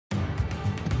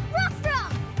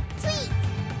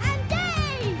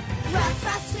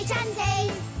and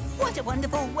Dave. What a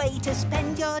wonderful way to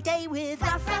spend your day with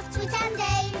Ruff-Ruff, Tweet and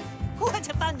Dave. What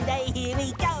a fun day, here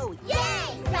we go!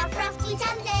 Yay! Ruff-Ruff, Tweet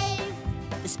and Dave.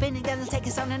 The spinning will take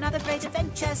us on another great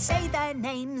adventure. Say their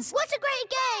names. What a great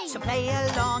game! So play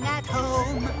along at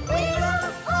home. We're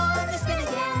off on a spin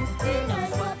again. Who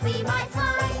knows what we might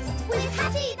find? With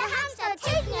Hatty the Hamster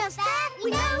taking us there, we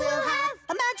know we'll have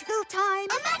a magical time.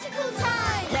 a magical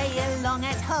time. Play along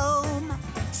at home.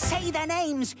 Say their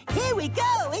names. Here we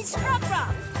go. It's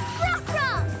Ruff-Ruff,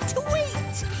 Ruff-Ruff,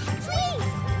 Tweet, Tweet,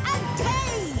 and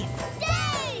Dave.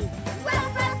 Dave.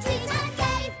 Ruff-Ruff, Tweet and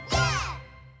Dave, yeah!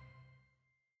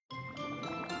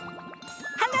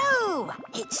 Hello,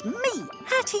 it's me,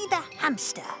 Hatty the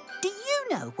Hamster. Do you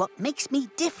know what makes me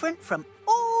different from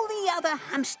all the other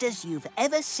hamsters you've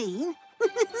ever seen?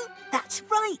 That's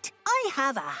right, I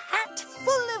have a hat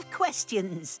full of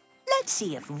questions. Let's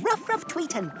see if Ruff-Ruff,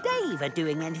 Tweet and Dave are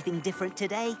doing anything different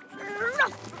today.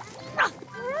 Ruff, ruff,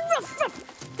 ruff, ruff.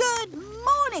 Good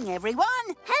morning,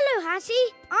 everyone. Hello,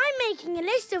 Hatty. I'm making a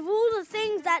list of all the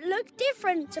things that look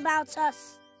different about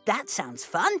us. That sounds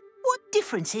fun. What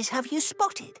differences have you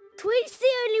spotted? Tweet's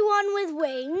the only one with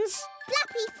wings.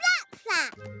 Flappy flap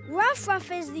flap. Ruff-Ruff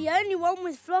is the only one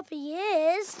with floppy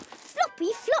ears.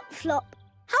 Floppy flop flop.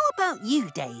 How about you,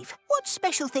 Dave? What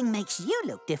special thing makes you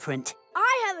look different?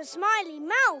 I have a smiley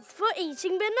mouth for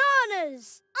eating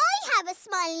bananas. I have a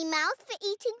smiley mouth for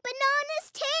eating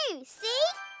bananas too, see?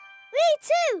 Me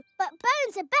too, but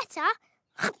bones are better.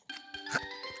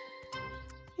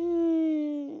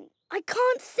 I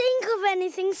can't think of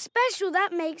anything special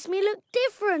that makes me look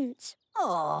different.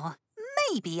 Oh,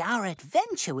 maybe our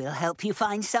adventure will help you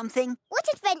find something. What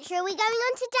adventure are we going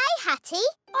on today, Hatty?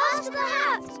 Ask the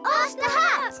Hat! Ask the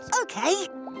Hat! Okay.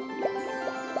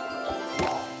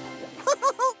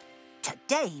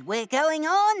 Today we're going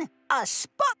on a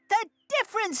Spot the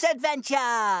Difference adventure.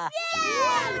 Yay!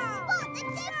 Spot the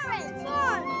difference!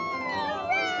 Fun!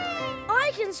 Hooray!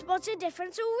 I can spot a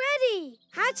difference already.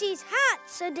 Hatty's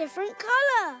hat's a different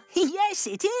colour. Yes,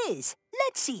 it is.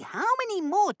 Let's see how many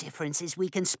more differences we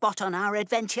can spot on our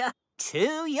adventure. To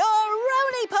your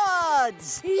Roly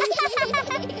Pods!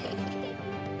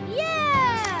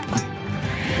 Yeah!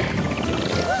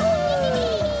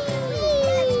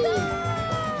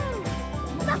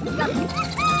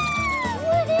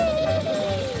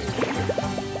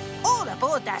 All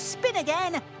aboard the spin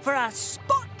again for a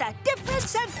Spot the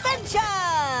Difference adventure!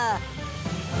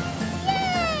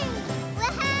 Yay!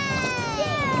 Woohoo!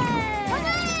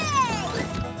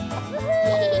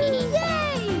 Yay!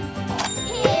 Yay!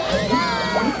 Here we go!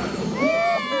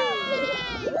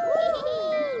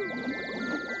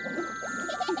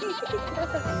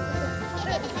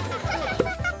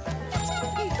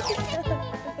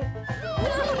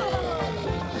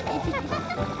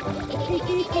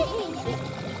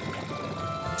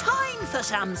 Time for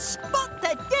some Spot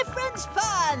the Difference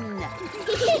fun!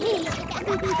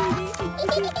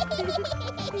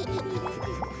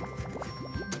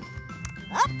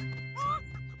 Up!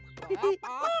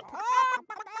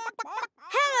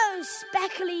 Hello,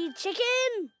 speckly chicken.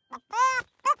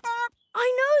 I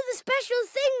know the special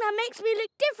thing that makes me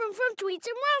look different from Tweet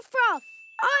and Ruff-Ruff.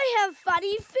 I have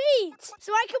funny feet,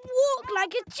 so I can walk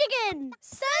like a chicken.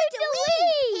 So do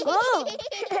we! Oh,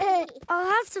 I'll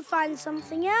have to find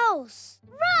something else.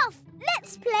 Ruff,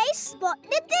 let's play Spot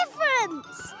the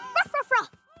Difference. Ruff, ruff, ruff.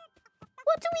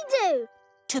 What do we do?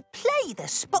 To play the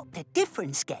Spot the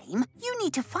Difference game, you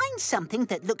need to find something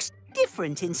that looks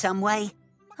different in some way.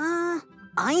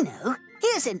 I know.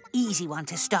 Here's an easy one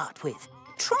to start with.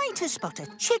 Try to spot a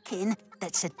chicken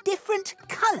that's a different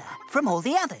colour from all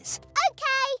the others.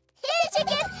 Okay, here,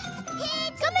 chicken.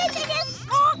 Here, come here, chicken.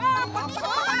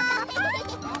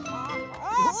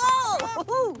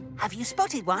 Whoa! Have you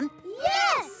spotted one?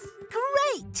 Yes.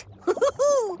 Great!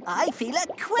 I feel a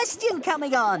question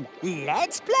coming on.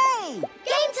 Let's play!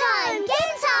 Game time,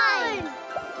 game time.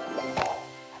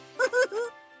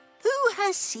 Who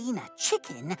has seen a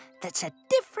chicken that's a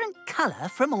different colour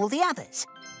from all the others?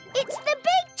 It's the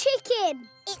big chicken.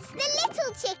 It's the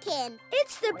little chicken.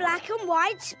 It's the black and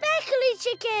white speckly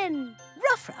chicken.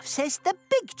 Ruff-Ruff says the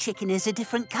big chicken is a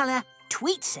different colour.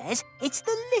 Tweet says it's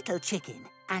the little chicken.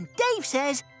 And Dave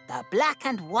says the black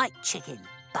and white chicken.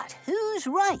 But who's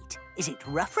right? Is it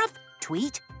Ruff-Ruff,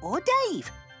 Tweet or Dave?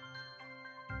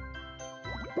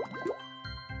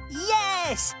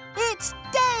 Yes, it's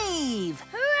Dave!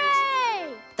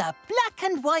 Hooray! The black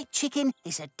and white chicken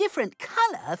is a different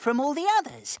colour from all the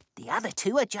others. The other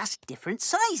two are just different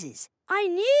sizes. I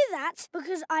knew that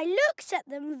because I looked at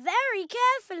them very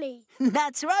carefully.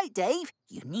 That's right, Dave.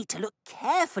 You need to look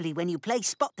carefully when you play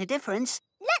Spot the Difference.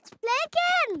 Let's play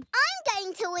again. I'm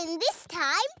going to win this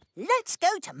time. Let's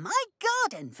go to my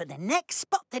garden for the next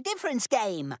Spot the Difference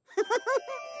game.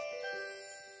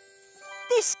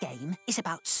 This game is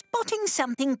about spotting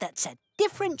something that's a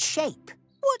different shape.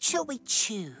 What shall we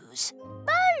choose?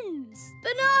 Bones.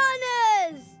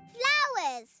 Bananas!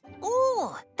 Flowers.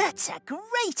 Oh, that's a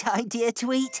great idea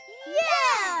to eat.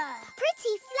 Yeah!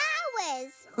 Pretty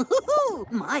flowers.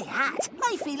 My hat!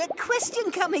 I feel a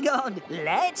question coming on.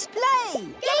 Let's play!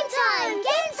 Game time!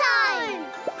 Game time!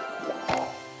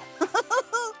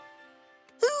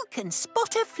 Who can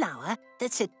spot a flower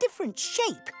that's a different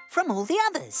shape from all the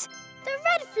others? The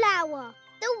red flower.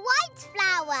 The white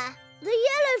flower. The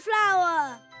yellow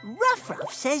flower!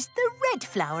 Ruff-Ruff says the red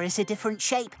flower is a different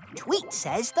shape. Tweet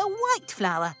says the white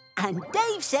flower. And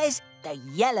Dave says the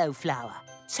yellow flower.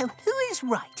 So who is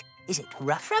right? Is it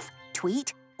Ruff-Ruff,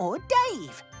 Tweet or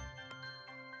Dave?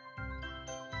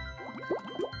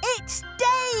 It's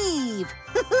Dave!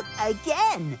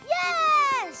 Again!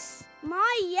 Yes!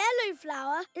 My yellow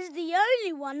flower is the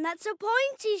only one that's a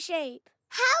pointy shape.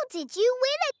 How did you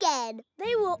win again?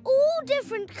 They were all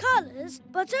different colours,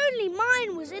 but only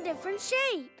mine was a different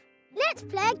shape. Let's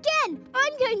play again.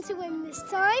 I'm going to win this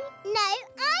time. No,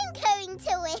 I'm going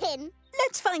to win.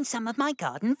 Let's find some of my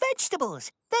garden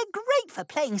vegetables. They're great for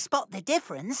playing Spot the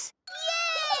Difference.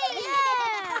 Yay!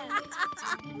 Yeah!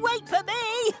 Wait for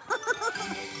me!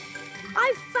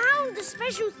 I found the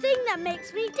special thing that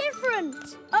makes me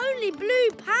different. Only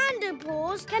blue panda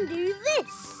paws can do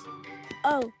this.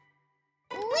 Oh.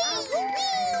 Wee, wee,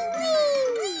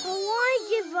 wee. Oh, I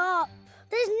give up.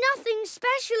 There's nothing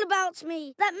special about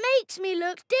me that makes me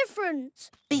look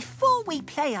different. Before we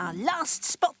play our last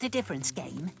Spot the Difference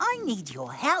game, I need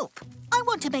your help. I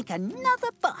want to make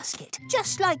another basket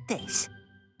just like this.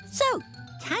 So,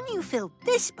 can you fill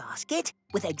this basket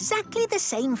with exactly the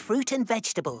same fruit and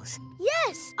vegetables?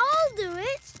 Yes, I'll do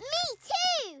it. Me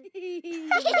too.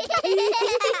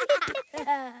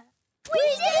 We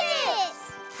did it!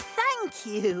 Thank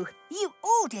you. You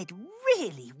all did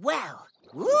really well.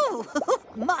 Ooh,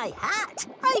 my hat.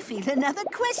 I feel another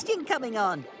question coming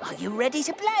on. Are you ready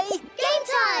to play? Game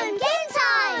time! Game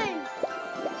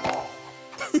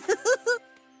time!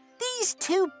 These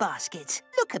two baskets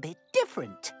look a bit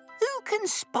different. Who can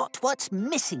spot what's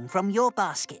missing from your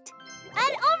basket?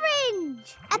 An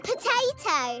orange. A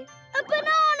potato. A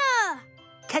banana!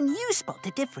 Can you spot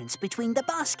the difference between the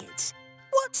baskets?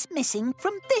 What's missing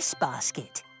from this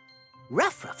basket?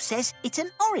 Ruff-Ruff says it's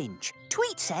an orange.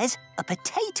 Tweet says a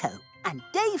potato. And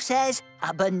Dave says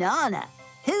a banana.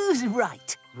 Who's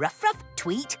right? Ruff-Ruff,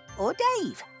 Tweet or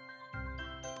Dave?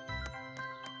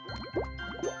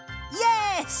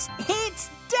 Yes, it's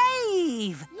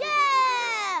Dave!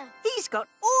 Yeah! He's got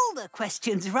all the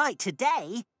questions right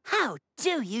today. How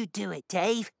do you do it,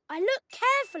 Dave? I look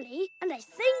carefully and I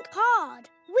think hard.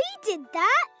 We did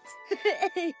that.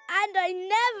 And I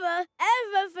never,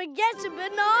 ever forget a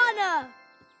banana.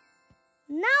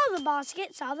 Now the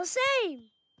baskets are the same.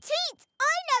 Tweet,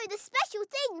 I know the special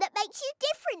thing that makes you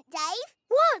different, Dave.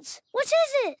 What? What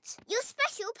is it? Your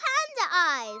special panda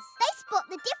eyes. They spot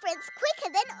the difference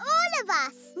quicker than all of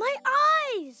us. My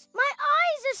eyes! My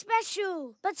eyes are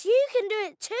special. But you can do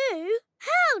it too.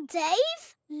 How,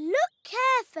 Dave? Look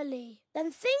carefully.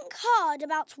 Then think hard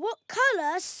about what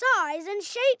colour, size and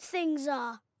shape things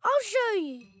are. I'll show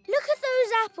you. Look at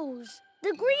those apples.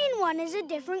 The green one is a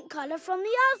different colour from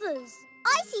the others.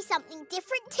 I see something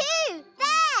different too.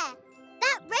 There!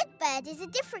 That red bird is a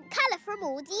different colour from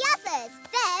all the others.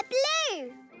 They're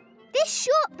blue. This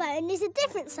short bone is a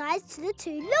different size to the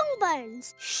two long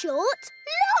bones. Short,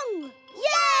 long.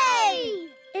 Yay!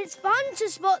 It's fun to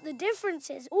spot the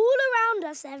differences all around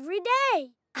us every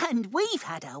day. And we've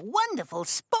had a wonderful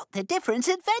Spot the Difference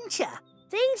adventure.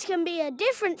 Things can be a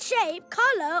different shape,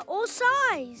 colour or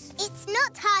size. It's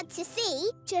not hard to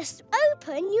see. Just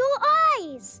open your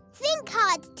eyes. Think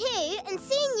hard too, and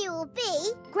soon you will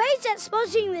be great at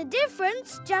spotting the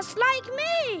difference, just like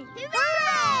me.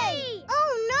 Hooray!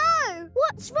 Oh no!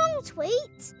 What's wrong,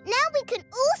 Tweet? Now we can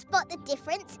all spot the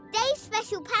difference. Dave's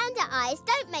special panda eyes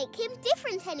don't make him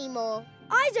different anymore.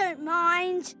 I don't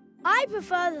mind. I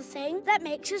prefer the thing that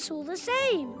makes us all the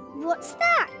same. What's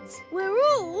that? We're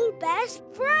all best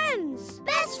friends.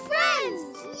 Best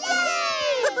friends!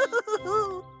 Yay!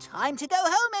 Time to go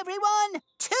home, everyone.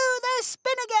 To the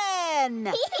spin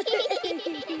again.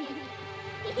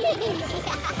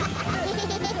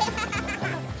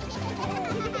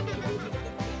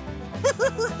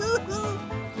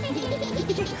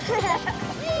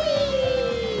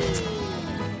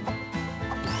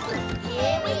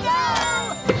 Here we go!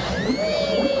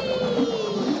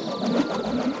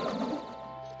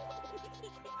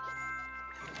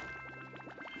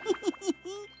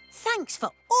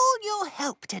 your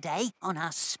help today on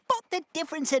our Spot the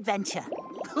Difference adventure.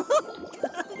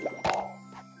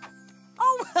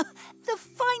 Oh, the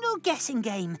final guessing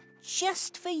game,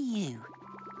 just for you.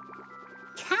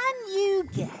 Can you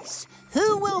guess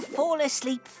who will fall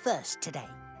asleep first today?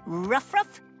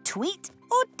 Ruff-Ruff, Tweet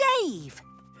or Dave?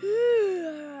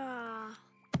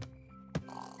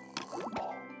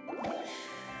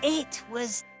 It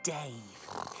was Dave.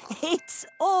 It's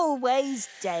always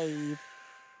Dave.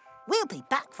 We'll be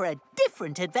back for a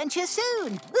different adventure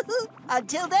soon.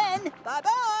 Until then,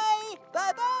 bye-bye.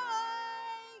 Bye-bye.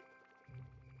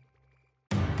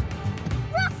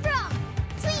 Ruff-Ruff,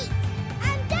 Tweet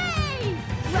and Dave!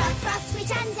 Ruff-Ruff,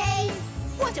 Tweet and Dave!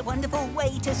 What a wonderful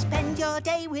way to spend your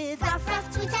day with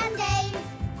Ruff-Ruff, Tweet and Dave!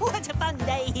 What a fun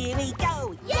day, here we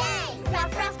go! Yay!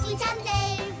 Ruff-Ruff, Tweet and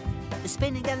Dave! The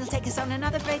spinning will take us on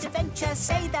another great adventure.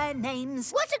 Say their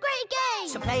names. What a great game!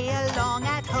 So play along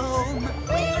at home.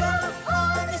 We're off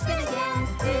on a spin again.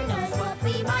 Who knows what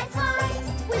we might find?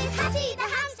 With Hatty the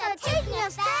Hamster taking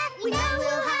us there, we know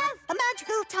we'll have A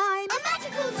magical time. a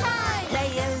magical time!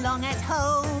 Play along at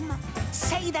home.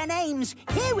 Say their names.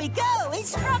 Here we go.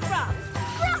 It's Ruff-Ruff,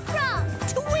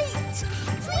 Ruff-Ruff! Tweet,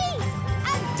 Tweet!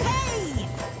 and Dave.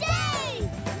 Dave!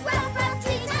 Ruff-Ruff,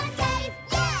 Tweet and Dave!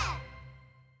 Yeah!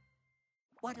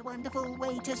 What a wonderful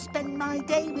way to spend my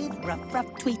day with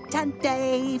Ruff-Ruff, Tweet and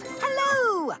Dave.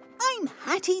 Hello, I'm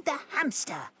Hatty the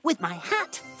Hamster with my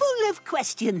hat full of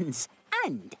questions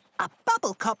and a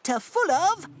bubble copter full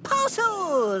of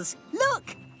parcels.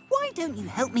 Look, why don't you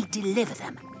help me deliver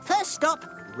them? First stop,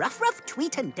 Ruff-Ruff,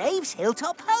 Tweet and Dave's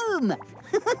hilltop home.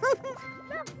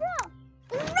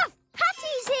 Ruff!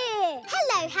 Hatty's here!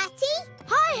 Hello, Hatty.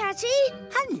 Hi, Hatty.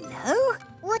 Hello.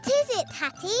 What is it,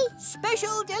 Hatty?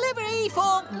 Special delivery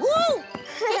for... Whoa!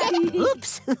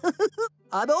 Oops.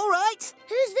 I'm all right.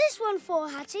 Who's this one for,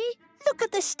 Hatty? Look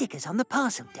at the stickers on the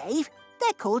parcel, Dave.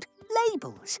 They're called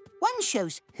labels. One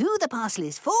shows who the parcel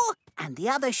is for and the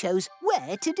other shows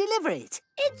where to deliver it.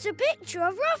 It's a picture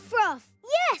of Ruff-Ruff.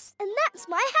 Yes, and that's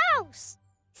my house.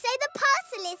 So the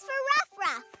parcel is for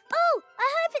Ruff-Ruff. Oh, I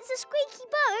hope it's a squeaky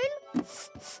bone.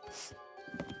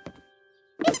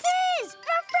 It is!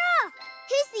 Ruff-Ruff!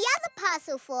 Who's the other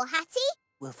parcel for, Hatty?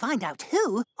 We'll find out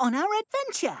who on our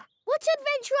adventure. What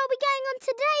adventure are we going on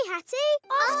today, Hatty?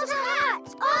 Ask the hat!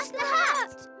 Ask the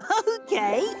hat! OK.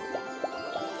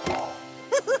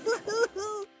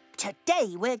 Today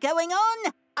we're going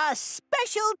on a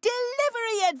special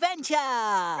delivery adventure.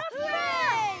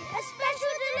 Hooray! A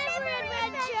special delivery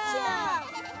adventure!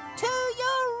 To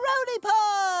your roly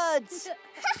pods!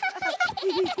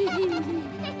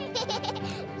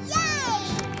 Yay!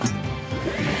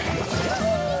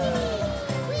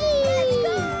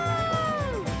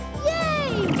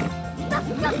 Let's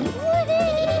go!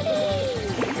 Yay!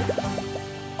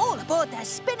 All aboard the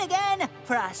spin again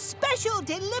for a special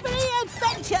delivery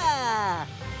adventure!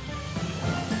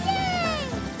 Yay!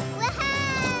 Woohoo!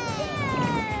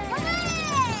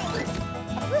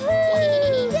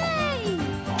 Yay!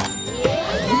 Here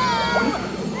we go!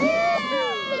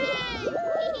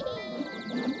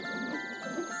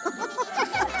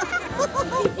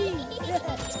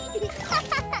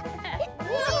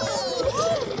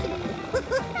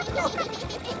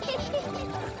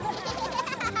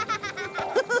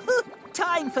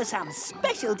 Time for some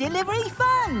special delivery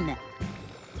fun!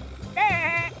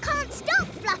 Can't stop,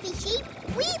 Fluffy Sheep.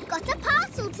 We've got a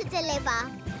parcel to deliver.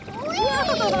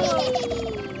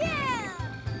 Yeah!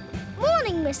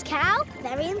 Morning, Miss Cow.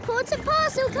 Very important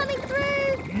parcel coming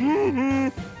through.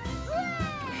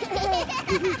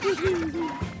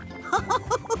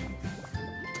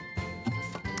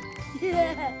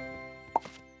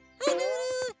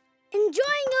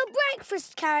 Enjoying your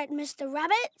breakfast, Carrot, Mr.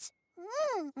 Rabbit?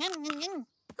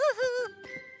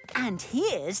 And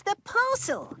here's the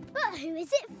parcel. But who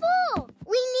is it for?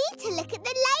 We need to look at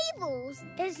the labels.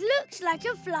 It looks like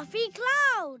a fluffy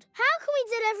cloud. How can we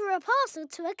deliver a parcel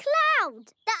to a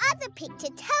cloud? The other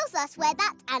picture tells us where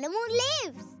that animal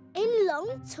lives. In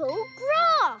long, tall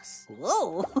grass.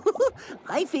 Whoa!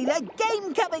 I feel a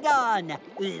game coming on.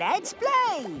 Let's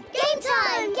play. Game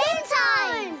time! Game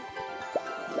time!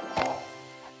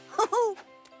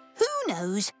 Who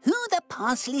knows who the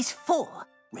parcel is for?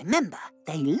 Remember,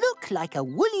 they look like a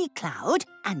woolly cloud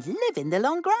and live in the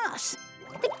long grass.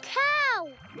 The cow!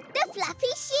 The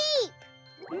fluffy sheep!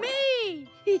 Me!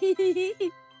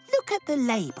 Look at the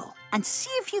label and see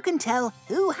if you can tell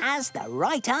who has the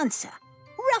right answer.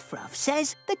 Ruff-Ruff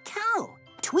says the cow.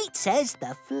 Tweet says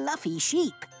the fluffy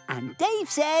sheep. And Dave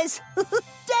says...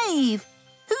 Dave!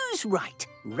 Who's right?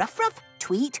 Ruff-Ruff,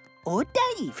 Tweet or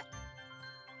Dave?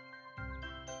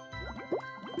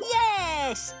 Yeah!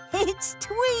 Yes, it's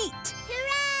Tweet.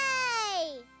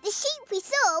 Hooray! The sheep we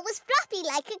saw was fluffy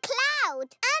like a cloud,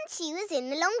 and she was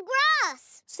in the long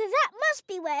grass. So that must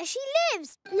be where she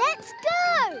lives. Let's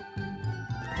go!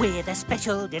 We're the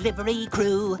special delivery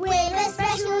crew. We're the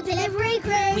special delivery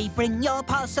crew. We bring your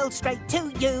parcel straight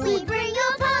to you. We bring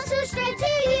your parcel straight to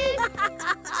you.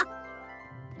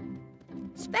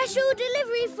 Special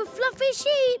delivery for fluffy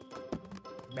sheep.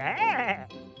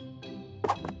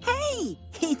 Hey,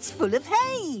 it's full of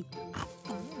hay.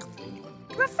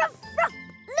 Ruff, ruff, ruff.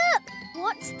 Look,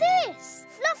 what's this?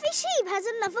 Fluffy sheep has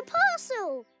another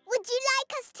parcel. Would you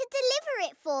like us to deliver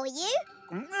it for you?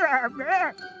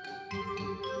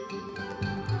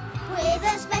 We're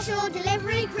the special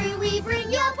delivery crew. We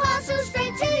bring your parcel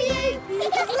straight to you.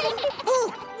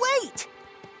 Oh, wait!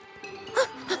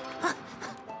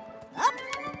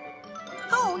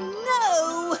 Oh,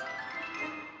 no!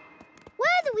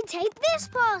 Where do we take this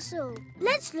parcel?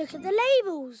 Let's look at the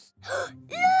labels.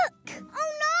 Look!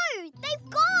 Oh no, they've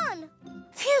gone.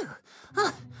 Phew!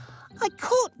 I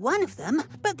caught one of them,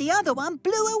 but the other one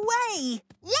blew away.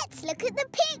 Let's look at the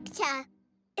picture.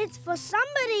 It's for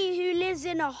somebody who lives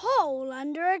in a hole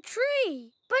under a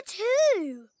tree. But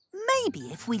who? Maybe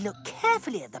if we look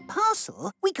carefully at the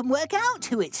parcel, we can work out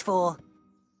who it's for.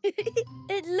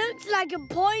 It looks like a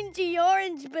pointy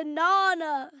orange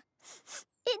banana.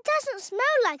 It doesn't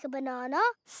smell like a banana.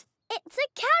 It's a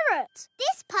carrot.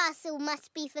 This parcel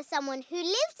must be for someone who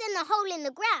lives in a hole in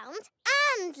the ground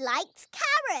and likes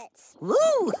carrots.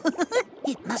 Ooh!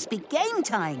 It must be game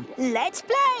time. Let's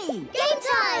play! Game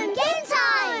time! Game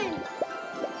time!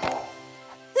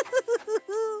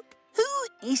 Who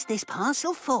is this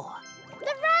parcel for?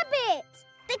 The rabbit.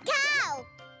 The cow.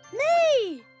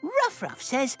 Me. Ruff-Ruff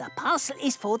says the parcel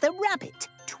is for the rabbit.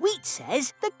 Tweet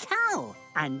says the cow.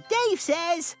 And Dave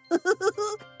says...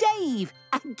 Dave,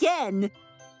 again.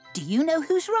 Do you know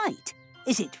who's right?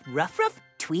 Is it Ruff-Ruff,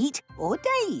 Tweet or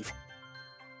Dave?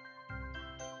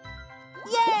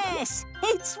 Yes!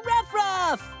 It's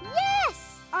Ruff-Ruff!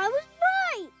 Yes! I was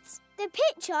right. The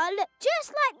picture looked just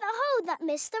like the hole that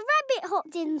Mr. Rabbit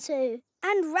hopped into.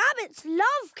 And rabbits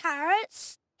love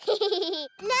carrots.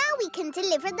 Now we can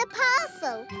deliver the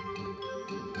parcel.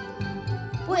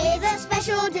 We're the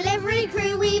special delivery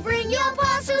crew. We bring your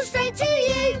parcel straight to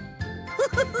you.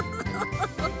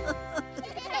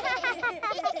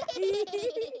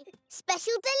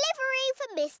 Special delivery for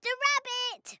Mr.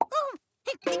 Rabbit. Oh.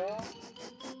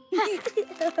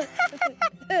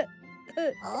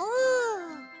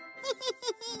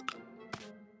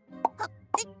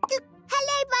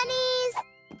 Hello, bunnies.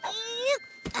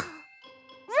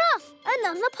 Ruff,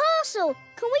 another parcel.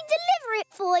 Can we deliver it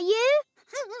for you?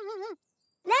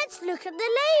 Let's look at the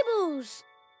labels.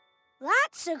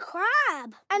 That's a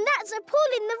crab. And that's a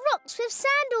pool in the rocks with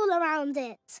sand all around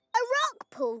it. A rock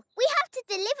pool. We have to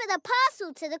deliver the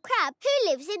parcel to the crab who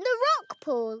lives in the rock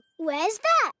pool. Where's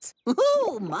that?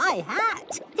 Ooh, my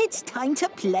hat! It's time to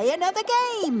play another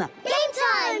game! Game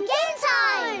time! Game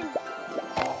time!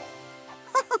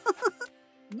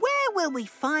 Where will we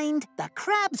find the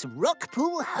crab's rock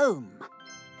pool home?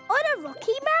 On a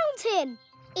rocky mountain.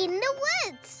 In the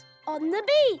woods. On the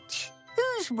beach.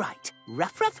 Who's right,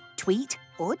 Ruff-Ruff, Tweet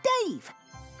or Dave?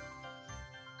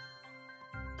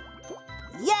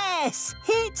 Yes,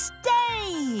 it's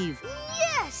Dave!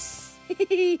 Yes!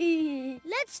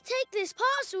 Let's take this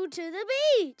parcel to the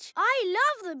beach. I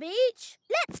love the beach.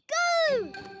 Let's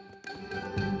go!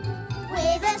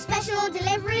 We're the special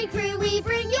delivery crew. We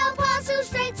bring your parcel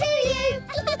straight to you.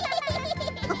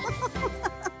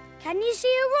 Can you see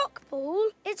a rock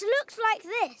pool? It looks like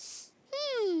this.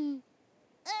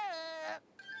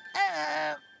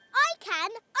 I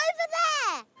can, over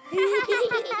there.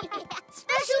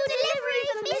 Special delivery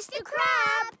for Mr.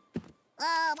 Crab. A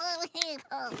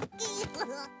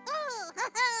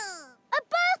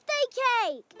birthday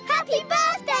cake. Happy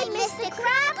birthday, Mr.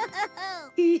 Crab.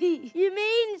 You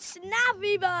mean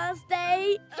snappy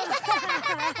birthday?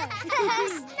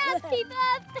 Snappy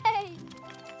birthday.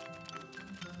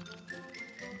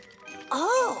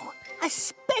 Oh, a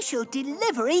special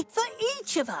delivery for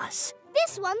each of us.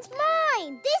 This one's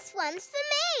mine. This one's for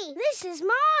me. This is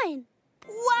mine.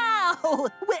 Wow!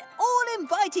 We're all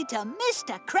invited to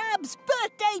Mr. Crab's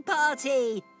birthday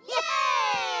party!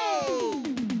 Yay!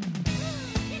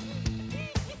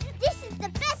 This is the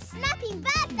best snapping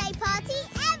birthday party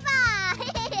ever!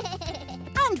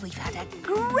 And we've had a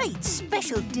great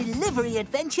special delivery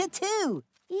adventure too.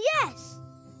 Yes.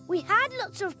 We had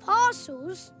lots of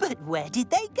parcels. But where did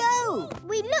they go?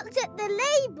 We looked at the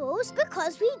labels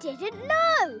because we didn't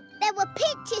know. There were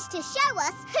pictures to show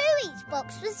us who each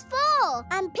box was for.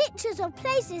 And pictures of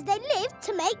places they lived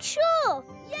to make sure.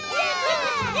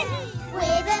 Yay!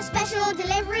 We're the special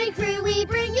delivery crew. We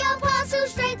bring your parcel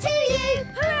straight to you.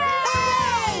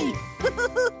 Hooray!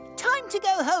 Time to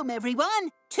go home,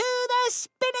 everyone. To the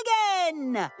spin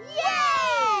again.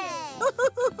 Yay!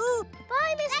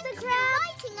 Bye, Mr. Crab.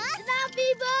 Inviting us. Happy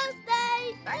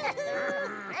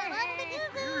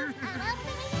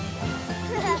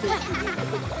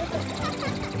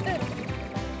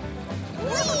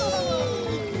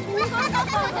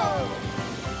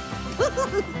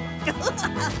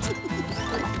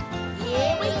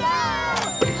Here we go!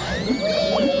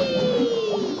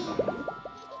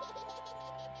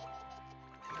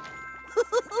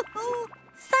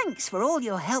 Thanks for all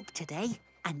your help today.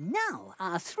 And now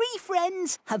our 3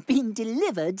 friends have been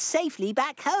delivered safely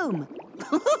back home.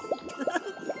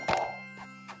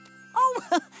 Oh,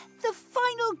 the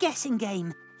final guessing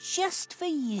game, just for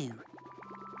you.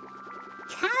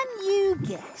 Can you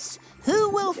guess who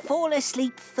will fall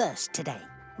asleep first today?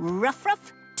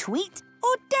 Ruff-Ruff, Tweet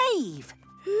or Dave?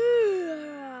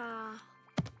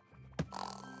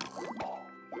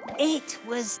 It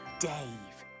was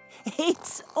Dave.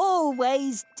 It's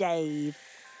always Dave.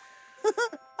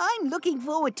 I'm looking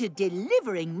forward to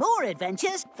delivering more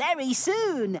adventures very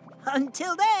soon.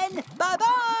 Until then,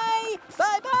 bye-bye!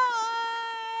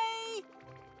 Bye-bye!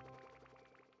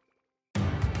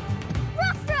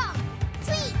 Ruff-Ruff,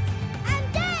 Tweet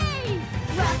and Dave!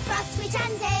 Ruff-Ruff, Tweet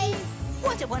and Dave!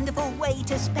 What a wonderful way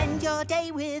to spend your day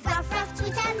with Ruff-Ruff,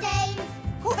 Tweet and Dave!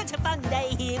 What a fun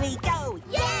day, here we go!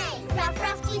 Yay!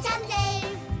 Ruff-Ruff, Tweet and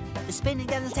Dave! The spinning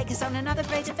girls will take us on another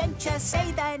great adventure.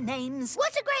 Say their names.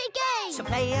 What a great game! So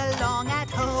play along at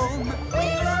home.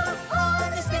 We're off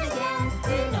on the spin again.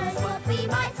 Who knows what we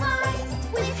might find?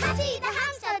 With Hatty the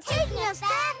Hamster taking us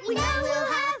there, we know we'll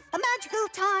have A magical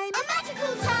time. a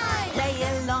magical time! Play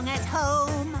along at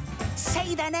home.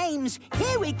 Say their names.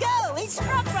 Here we go. It's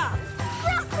Ruff-Ruff,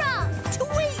 Ruff-Ruff!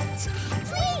 Tweet,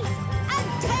 Tweet!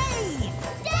 and Dave.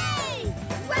 Dave!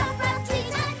 Ruff-Ruff,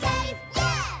 Tweet and Dave!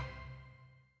 Yeah!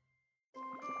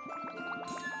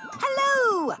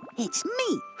 Hello! It's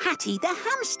me, Hatty the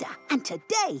Hamster. And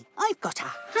today I've got a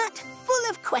hat full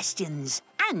of questions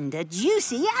and a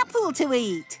juicy apple to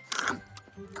eat.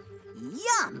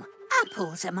 Yum!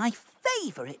 Apples are my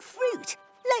favourite fruit.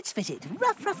 Let's visit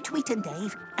Ruff-Ruff, Tweet and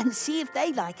Dave and see if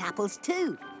they like apples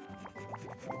too.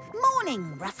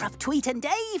 Morning, Ruff-Ruff, Tweet and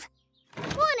Dave.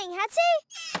 Morning, Hatty.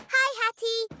 Hi,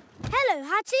 Hatty. Hello,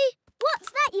 Hatty. What's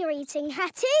that you're eating,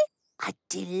 Hatty? A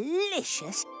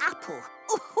delicious apple.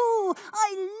 Oh,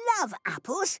 I love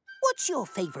apples. What's your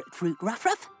favourite fruit,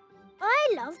 Ruff-Ruff?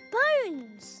 I love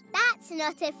bones. That's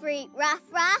not a fruit,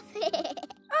 Ruff-Ruff.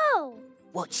 Oh.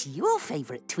 What's your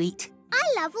favourite tweet? I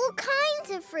love all kinds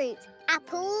of fruit.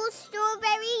 Apples,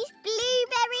 strawberries,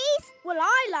 blueberries. Well,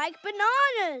 I like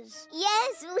bananas.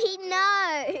 Yes, we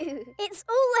know. It's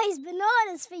always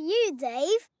bananas for you,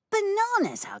 Dave.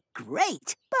 Bananas are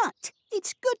great, but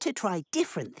it's good to try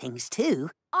different things too.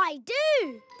 I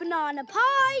do. Banana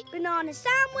pie, banana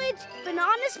sandwich,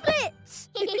 banana splits.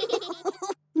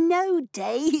 No,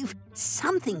 Dave.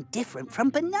 Something different from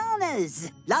bananas,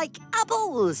 like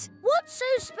apples. What's so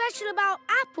special about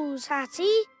apples,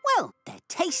 Hatty? Well, they're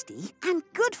tasty and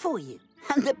good for you.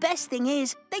 And the best thing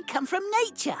is, they come from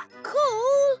nature.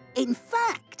 Cool. In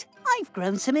fact, I've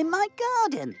grown some in my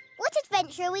garden. What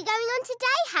adventure are we going on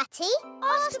today, Hatty?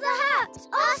 Ask the hat!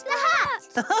 Ask the hat!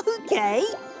 OK.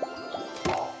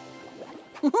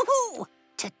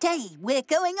 Today we're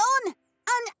going on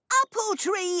an apple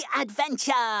tree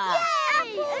adventure.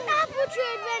 Yay! An apple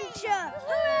tree adventure!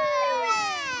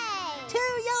 Hooray! To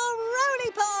your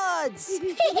roly pods!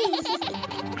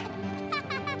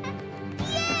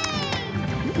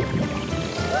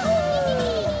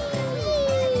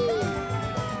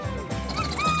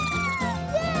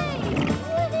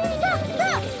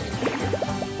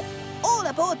 All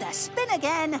aboard the spin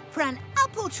again for an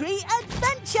apple tree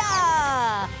adventure!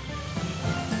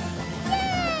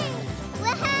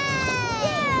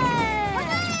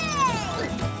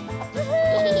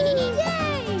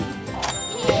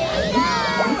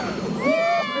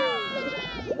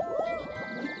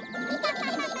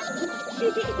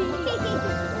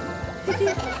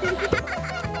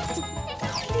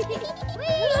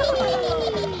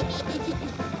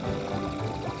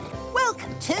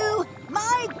 Welcome to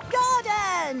my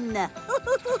garden!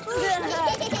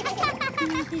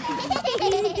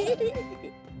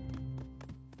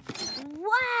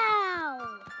 Wow!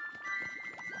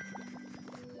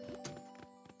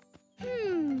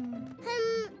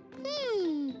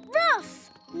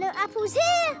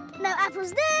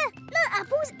 apples there, no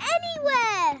apples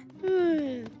anywhere.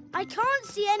 I can't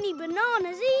see any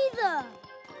bananas either.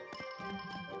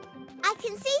 I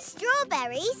can see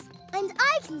strawberries and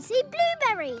I can see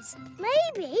blueberries.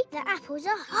 Maybe the apples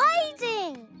are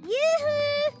hiding.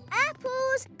 Yoo-hoo!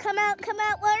 Apples, come out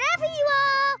wherever you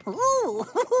are.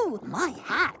 Ooh, my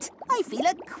hat. I feel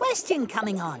a question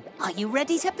coming on. Are you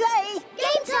ready to play?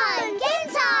 Game time! Game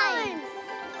time!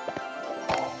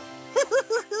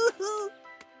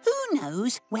 Who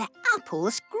knows where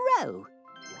apples grow?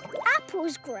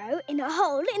 Apples grow in a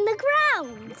hole in the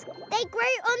ground. They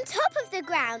grow on top of the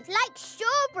ground, like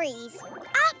strawberries.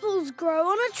 Apples grow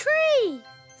on a tree.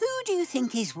 Who do you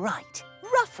think is right?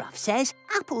 Ruff-Ruff says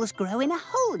apples grow in a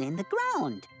hole in the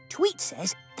ground. Tweet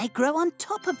says they grow on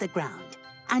top of the ground.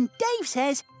 And Dave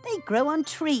says they grow on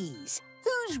trees.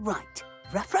 Who's right?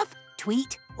 Ruff-Ruff,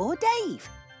 Tweet or Dave?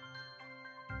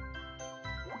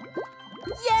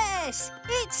 Yes,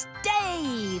 it's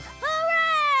Dave!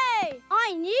 Hooray!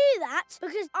 I knew that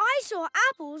because I saw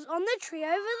apples on the tree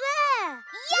over there.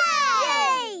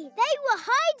 Yay! They were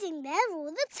hiding there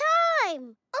all the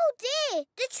time. Oh dear,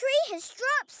 the tree has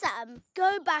dropped some.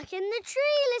 Go back in the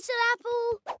tree, little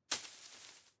apple.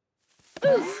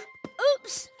 Oof!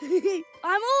 Oops!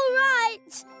 I'm all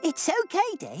right. It's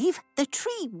okay, Dave. The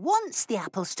tree wants the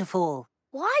apples to fall.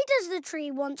 Why does the tree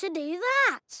want to do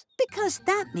that? Because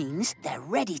that means they're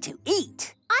ready to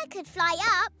eat. I could fly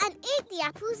up and eat the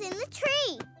apples in the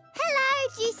tree. Hello,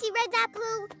 juicy red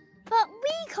apple. But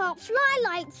we can't fly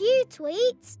like you,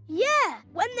 Tweet. Yeah,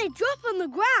 when they drop on the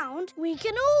ground, we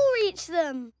can all reach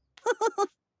them.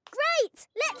 Great,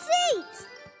 let's eat.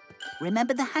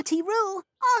 Remember the Hatty rule?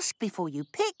 Ask before you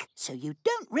pick so you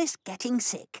don't risk getting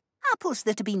sick. Apples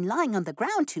that have been lying on the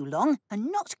ground too long are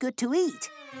not good to eat.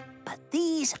 But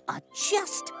these are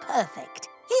just perfect.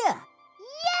 Here.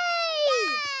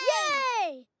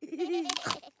 Yay!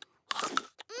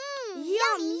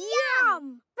 Yum,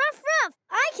 yum! Ruff-Ruff,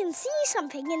 I can see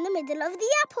something in the middle of the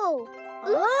apple.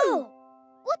 Oh!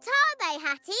 What are they,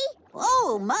 Hatty?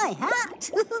 Oh, my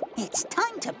hat! It's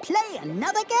time to play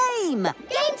another game!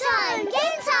 Game time!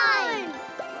 Game time!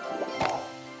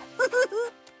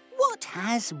 What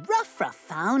has Ruff-Ruff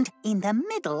found in the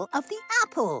middle of the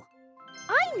apple?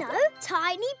 I know,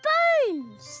 tiny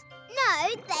bones. No,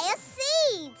 they are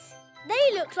seeds.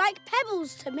 They look like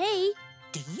pebbles to me.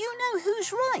 Do you know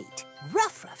who's right?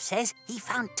 Ruff-Ruff says he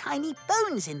found tiny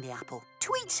bones in the apple.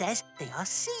 Tweet says they are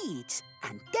seeds.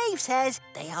 And Dave says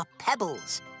they are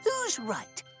pebbles. Who's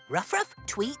right? Ruff-Ruff,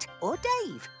 Tweet or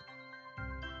Dave?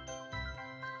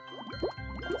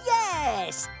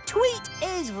 Yes! Tweet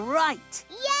is right.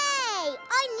 Yay!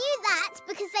 I knew that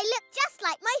because they look just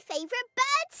like my favourite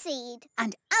bird seed.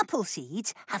 And apple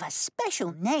seeds have a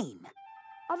special name.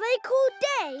 Are they called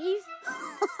Dave?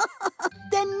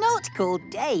 They're not called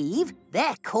Dave.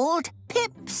 They're called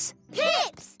Pips.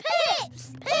 Pips!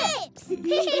 Pips! Pips!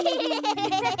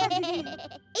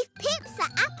 If pips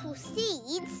are apple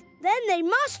seeds, then they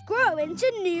must grow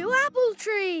into new apple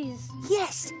trees.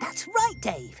 Yes, that's right,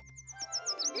 Dave.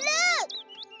 look!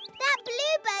 That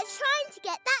bluebird's trying to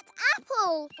get that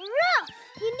apple. Ruff,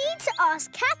 you need to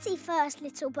ask Hatty first,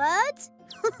 little bird.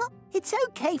 It's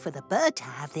okay for the bird to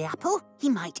have the apple. He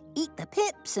might eat the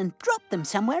pips and drop them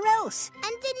somewhere else. And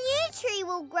a new tree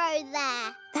will grow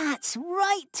there. That's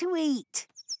right to eat.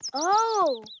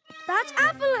 Oh, that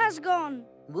apple has gone.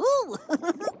 Ooh,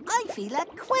 I feel a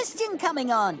question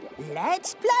coming on.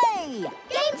 Let's play.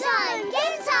 Game time!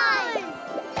 Game time!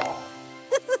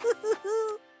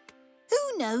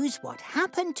 Who knows what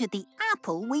happened to the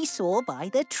apple we saw by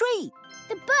the tree?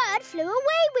 The bird flew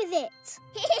away with it.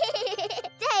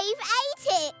 Dave ate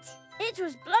it. It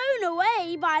was blown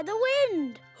away by the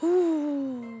wind.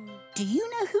 Ooh. Do you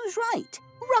know who's right?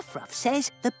 Ruff-Ruff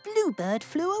says the bluebird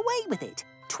flew away with it.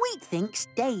 Tweet thinks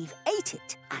Dave ate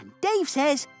it. And Dave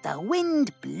says the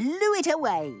wind blew it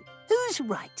away. Who's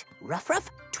right? Ruff-Ruff,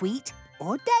 Tweet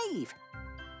or Dave?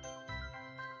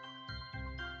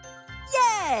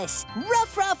 Yes!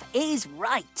 Ruff-Ruff is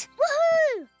right.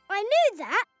 Woohoo! I knew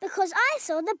that because I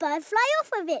saw the bird fly off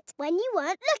with it when you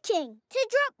weren't looking to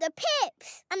drop the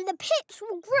pips. And the pips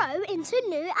will grow into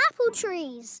new apple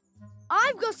trees.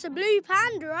 I've got a blue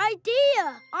panda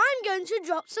idea. I'm going to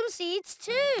drop some seeds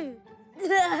too.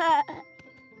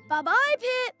 Bye-bye,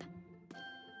 Pip.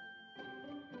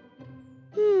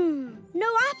 No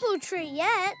apple tree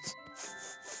yet.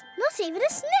 Not even a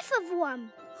sniff of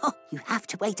one. Oh, you have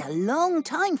to wait a long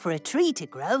time for a tree to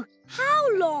grow.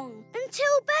 How long?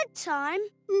 Until bedtime?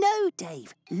 No,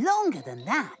 Dave, longer than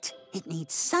that. It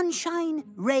needs sunshine,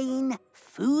 rain,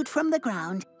 food from the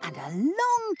ground, and a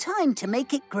long time to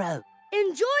make it grow.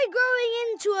 Enjoy growing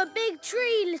into a big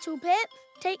tree, little Pip.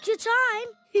 Take your time.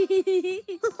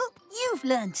 You've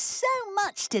learned so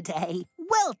much today.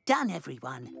 Well done,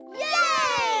 everyone.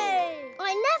 Yay!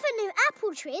 I never knew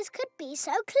apple trees could be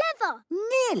so clever.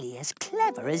 Nearly as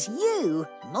clever as you.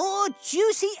 More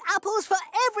juicy apples for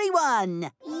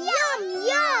everyone. Yum,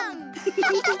 yum!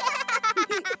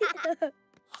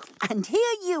 And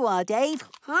here you are, Dave.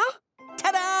 Huh?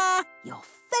 Ta-da! Your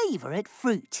favourite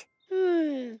fruit.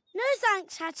 No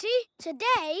thanks, Hatty.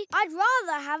 Today, I'd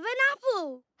rather have an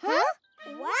apple. Huh?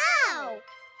 Wow!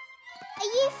 Are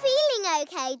you feeling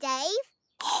okay, Dave?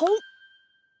 Oh.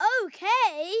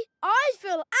 Okay. I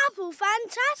feel apple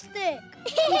fantastic.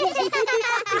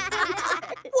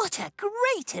 What a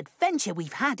great adventure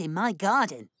we've had in my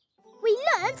garden. We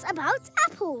learnt about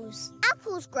apples.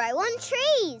 Apples grow on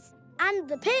trees. And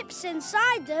the pips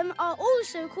inside them are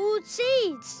also called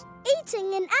seeds.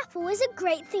 Eating an apple is a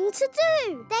great thing to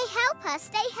do. They help us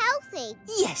stay healthy.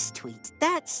 Yes, Tweet,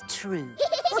 that's true.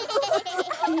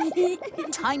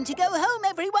 Time to go home,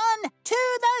 everyone.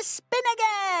 To the spin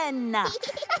again.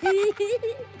 Here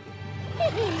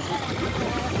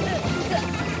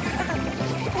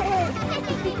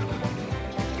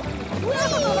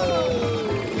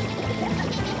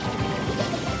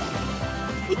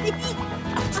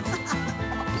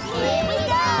we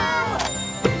go!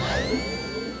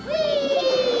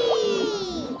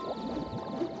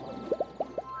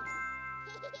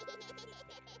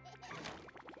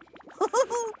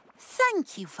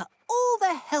 Thank you for all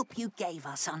the help you gave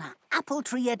us on our apple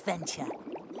tree adventure.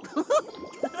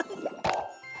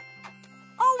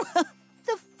 Oh,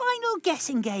 the final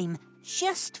guessing game,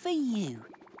 just for you.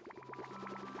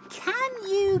 Can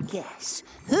you guess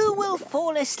who will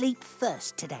fall asleep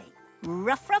first today?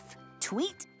 Ruff-Ruff,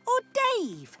 Tweet or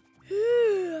Dave?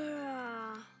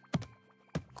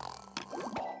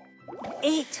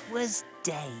 It was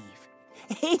Dave.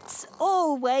 It's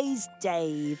always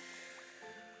Dave.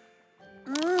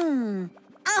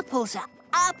 Apples are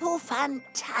apple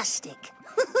fantastic.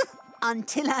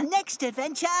 Until our next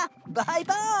adventure,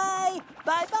 bye-bye.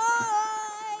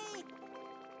 Bye-bye.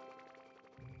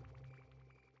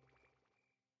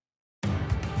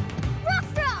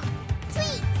 Ruff-Ruff,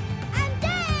 Tweet and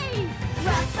Dave.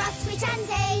 Ruff-Ruff, Tweet and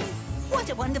Dave. What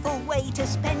a wonderful way to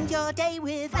spend your day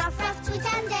with Ruff-Ruff, Tweet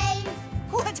and Dave.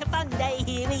 What a fun day,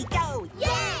 here we go.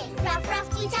 Yay! Ruff-Ruff,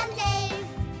 Tweet and Dave.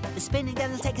 The spinning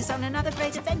girls take us on another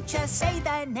great adventure. Say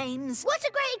their names. What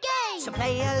a great game! So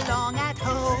play along at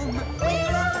home.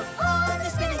 We're off on the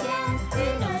spin again. Who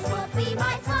knows what we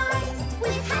might find?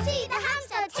 With Hatty the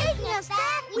Hamster taking us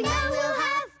there, we know we'll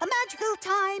have A magical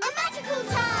time. a magical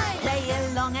time. Play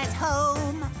along at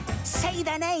home. Say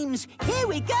their names. Here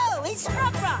we go. It's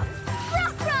Ruff-Ruff,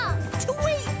 Ruff-Ruff,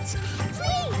 Tweet,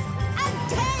 Tweet and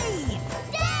Dave.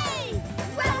 Dave!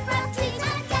 Ruff-Ruff, Tweet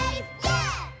and Dave,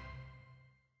 yeah!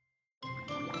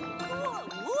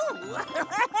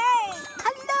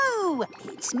 Hello,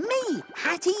 it's me,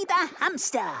 Hatty the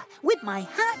Hamster, with my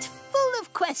hat full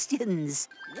of questions.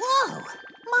 Whoa,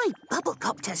 my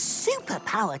bubblecopter's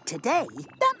super-powered today.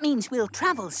 That means we'll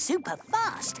travel super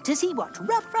fast to see what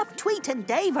Ruff-Ruff, Tweet and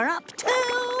Dave are up to.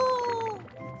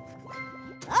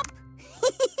 Up.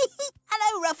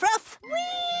 Hello, Ruff-Ruff.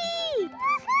 Whee!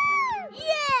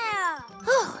 Yeah!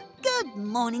 Oh, good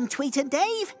morning, Tweet and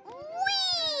Dave.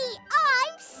 Whee!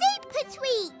 I'm Super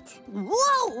Tweet.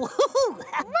 Whoa!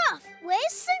 Ruff, we're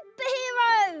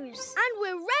superheroes! And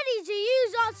we're ready to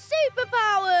use our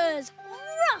superpowers!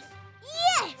 Ruff,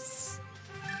 yes!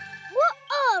 What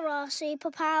are our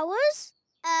superpowers?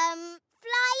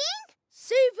 Flying?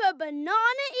 Super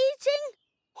banana eating?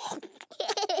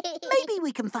 Maybe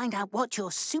we can find out what your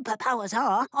superpowers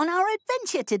are on our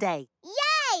adventure today.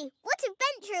 Yay! What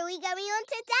adventure are we going on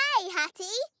today,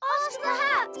 Hatty? Ask the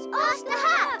hat! Ask the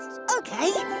hat!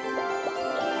 Okay.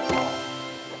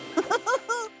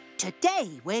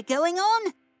 Today we're going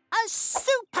on a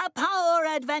superpower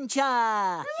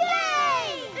adventure.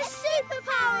 Yay! A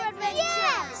superpower adventure!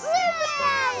 Yes!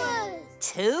 Superpowers!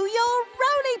 To your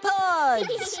roly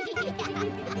pods.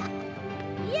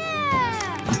 Yeah!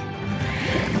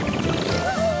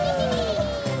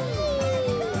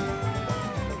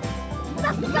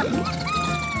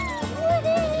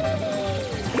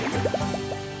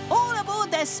 All aboard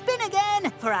the spin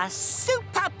again for a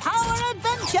superpower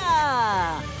adventure.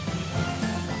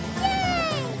 Yay!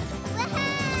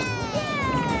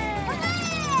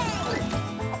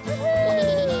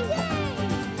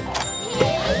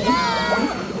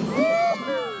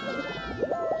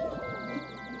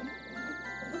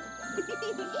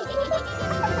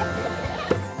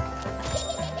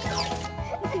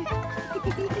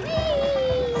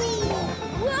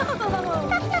 Whoa!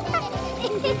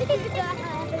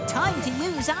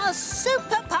 use our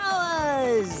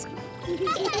superpowers!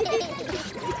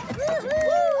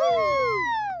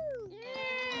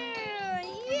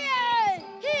 Yeah!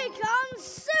 Here comes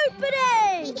Super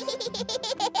Dave!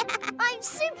 I'm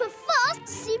super fast,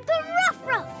 super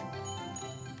Ruff-Ruff.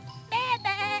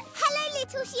 Hello,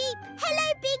 little sheep. Hello,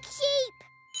 big sheep.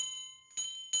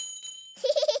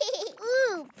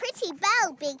 Ooh, pretty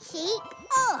bell, big sheep.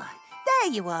 Oh,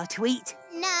 there you are, Tweet.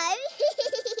 No,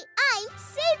 I'm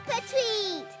Super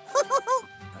Tweet.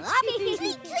 Tweet,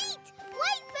 Tweet,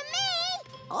 wait for me.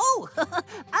 Oh,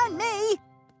 and me.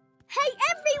 Hey,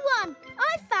 everyone!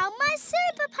 I found my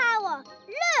superpower!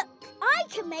 Look! I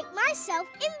can make myself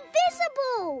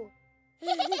invisible!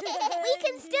 We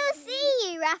can still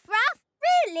see you, Ruff-Ruff.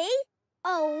 Really?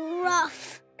 Oh,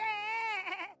 Ruff!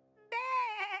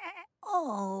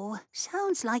 Oh,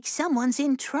 sounds like someone's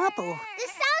in trouble. The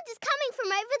sound is coming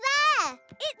from over there.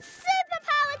 It's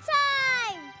superpower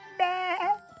time!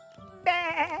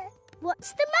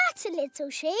 What's the matter, little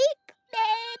sheep?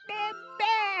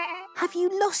 Have you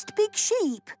lost Big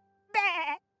Sheep?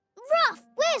 Ruff,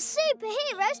 we're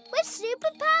superheroes with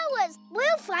superpowers.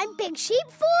 We'll find Big Sheep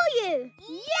for you.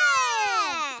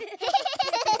 Yeah!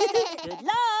 Good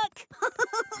luck!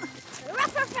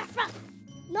 Ruff, ruff, ruff, ruff.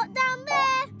 Not down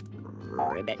there.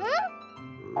 Ribbit. Huh?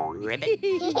 Ribbit.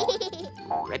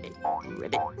 Ribbit.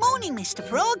 Ribbit. Morning, Mr.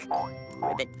 Frog.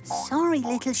 Ribbit. Sorry,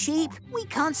 little sheep. We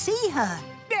can't see her.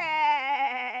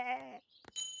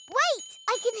 Wait,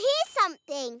 I can hear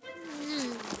something.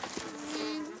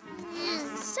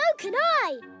 So can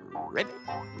I. Ribbit.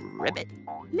 Ribbit.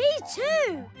 Me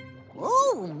too.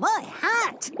 Oh, my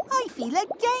hat! I feel a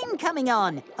game coming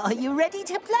on. Are you ready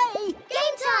to play?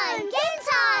 Game time! Game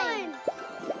time!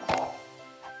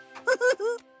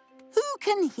 Who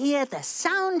can hear the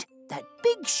sound that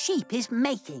Big Sheep is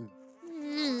making?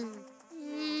 Me.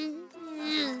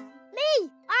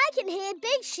 I can hear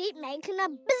Big Sheep making a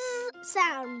buzz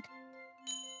sound.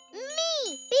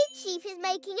 Me! Big Sheep is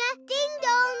making a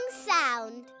ding-dong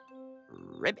sound.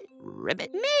 Ribbit.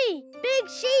 Ribbit. Me. Big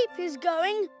Sheep is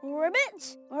going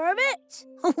ribbit, ribbit.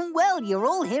 Well, you're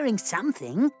all hearing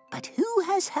something, but who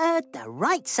has heard the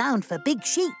right sound for Big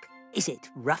Sheep? Is it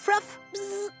Ruff-Ruff,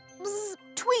 Bzz, bzz.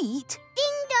 Tweet,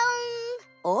 Ding-dong!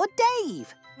 or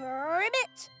Dave?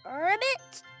 Ribbit,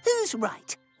 ribbit. Who's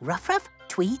right, Ruff-Ruff,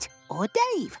 Tweet, or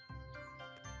Dave?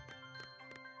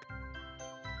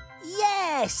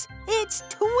 Yes, it's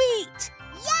Tweet!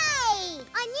 Yay!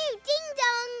 I knew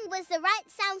ding-dong was the right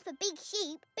sound for Big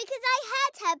Sheep because I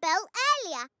heard her bell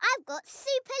earlier. I've got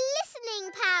super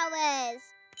listening powers.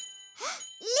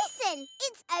 Listen,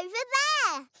 it's over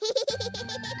there.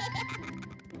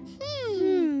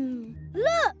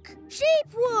 Look,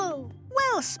 sheep wool.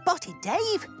 Well spotted,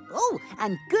 Dave. Oh,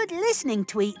 and good listening,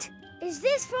 Tweet. Is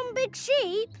this from Big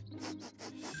Sheep?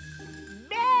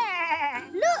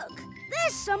 Look,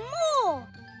 there's some more.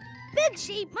 Big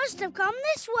Sheep must have come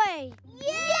this way.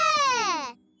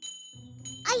 Yeah!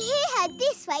 I hear her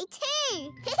this way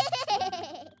too.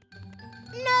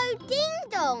 No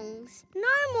ding-dongs.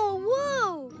 No more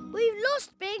wool. We've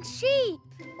lost Big Sheep.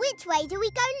 Which way do we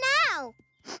go now?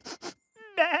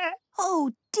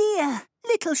 Oh, dear.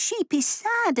 Little Sheep is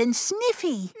sad and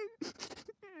sniffy.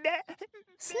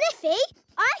 Sniffy?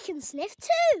 I can sniff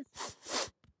too.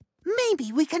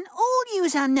 Maybe we can all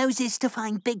use our noses to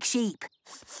find Big Sheep.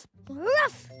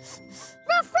 Ruff!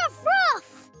 Ruff, ruff,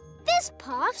 ruff! This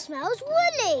path smells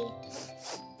woolly.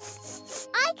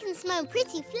 I can smell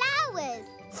pretty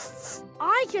flowers.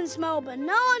 I can smell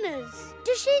bananas.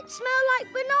 Do sheep smell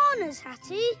like bananas,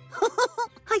 Hatty?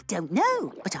 I don't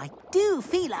know, but I do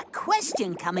feel a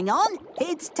question coming on.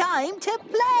 It's time to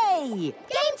play!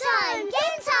 Game time!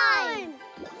 Game time!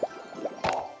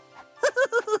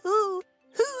 Who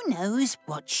knows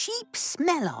what sheep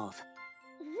smell of?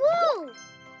 Wool!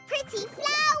 Pretty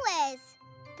flowers!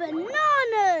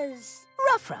 Bananas!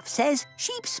 Ruff-Ruff says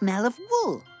sheep smell of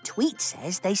wool. Tweet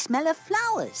says they smell of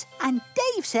flowers. And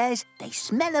Dave says they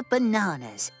smell of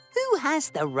bananas. Who has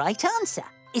the right answer?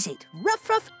 Is it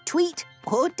Ruff-Ruff, Tweet,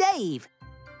 or Dave?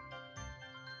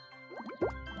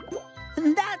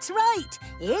 That's right.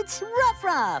 It's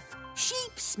Ruff-Ruff.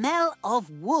 Sheep smell of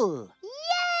wool.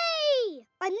 Yay!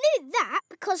 I knew that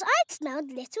because I'd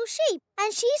smelled little sheep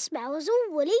and she smells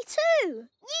all woolly too.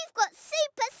 You've got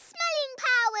super smelling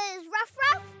powers,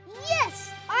 Ruff-Ruff.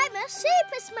 Yes, I'm a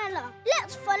super smeller.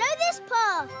 Let's follow this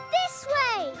path. This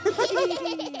way.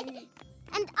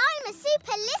 And I'm a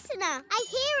super listener. I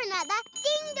hear another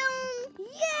ding-dong.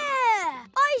 Yeah!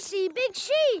 I see Big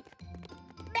Sheep.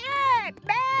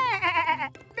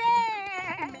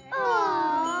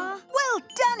 Aww. Well Well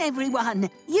done, everyone!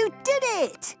 You did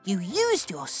it! You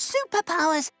used your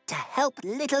superpowers to help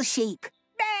little sheep.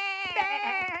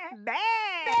 Yay!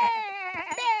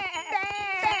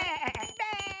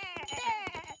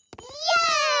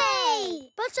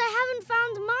 But I haven't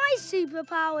found my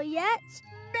superpower yet.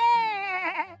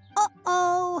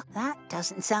 Uh-oh, that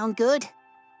doesn't sound good.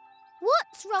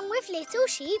 What's wrong with little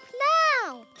sheep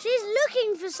now? She's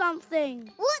looking for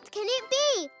something. What can it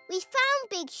be? We found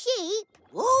Big Sheep.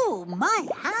 Oh, my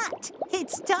hat!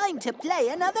 It's time to play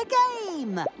another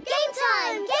game! Game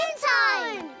time! Game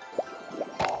time!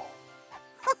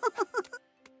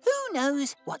 Who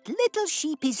knows what little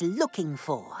sheep is looking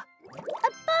for?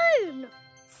 A bone.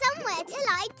 Somewhere to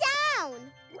lie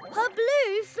down. Her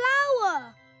blue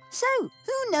flower. So,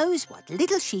 who knows what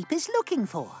little sheep is looking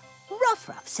for?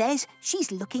 Ruff-Ruff says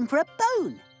she's looking for a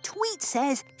bone. Tweet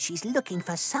says she's looking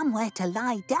for somewhere to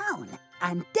lie down.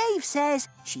 And Dave says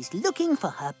she's looking for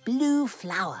her blue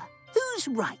flower. Who's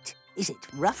right? Is it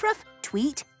Ruff-Ruff,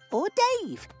 Tweet or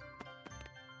Dave?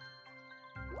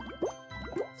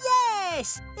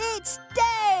 Yes, it's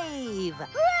Dave!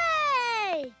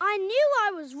 Hooray! I knew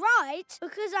I was right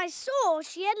because I saw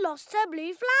she had lost her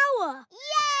blue flower.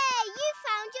 Yay! You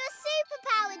found your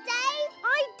superpower, Dave!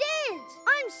 I did!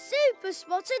 I'm Super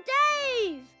Spotter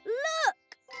Dave!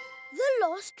 Look! The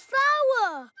lost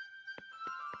flower!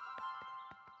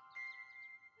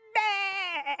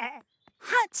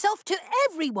 Hats off to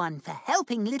everyone for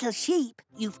helping little sheep.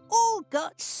 You've all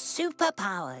got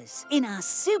superpowers in our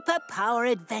superpower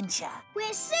adventure.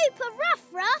 We're Super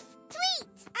Ruff-Ruff,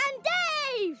 Tweet And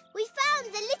Dave! We found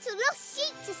the little lost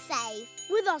sheep to save.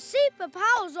 With our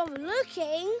superpowers of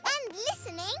looking... And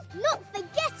listening, not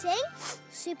forgetting,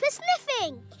 super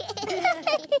sniffing.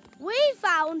 We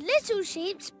found Little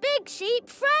Sheep's Big Sheep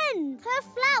friend. Her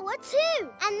flower too.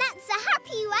 And that's a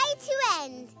happy way to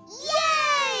end.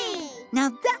 Yay! Now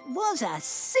that was a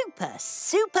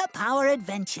superpower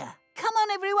adventure. Come on,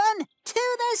 everyone, to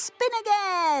the spin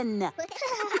again.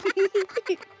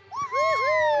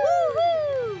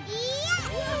 Woohoo! Yes!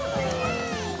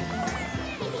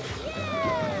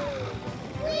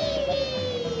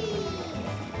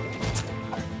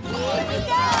 Here we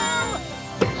go!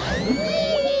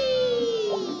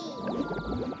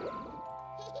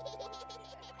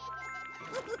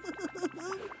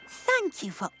 Thank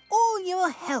you for all your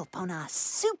help on our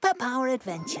superpower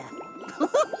adventure.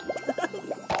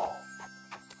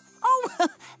 Oh,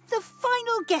 the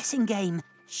final guessing game,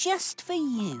 just for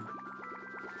you.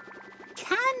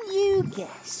 Can you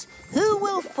guess who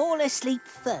will fall asleep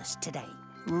first today?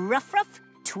 Ruff-Ruff,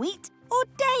 Tweet or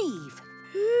Dave?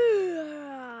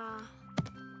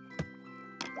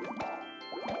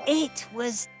 It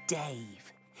was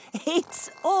Dave. It's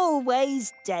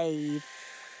always Dave.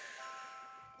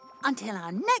 Until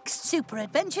our next super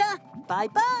adventure,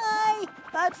 bye-bye.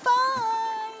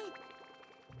 Bye-bye.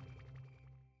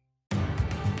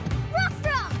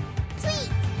 Ruff-Ruff,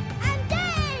 Tweet and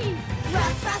Dave.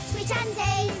 Ruff-Ruff, Tweet and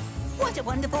Dave. What a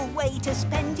wonderful way to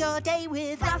spend your day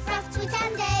with Ruff-Ruff, Tweet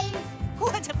and Dave.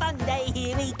 What a fun day,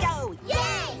 here we go.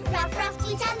 Yay! Ruff-Ruff,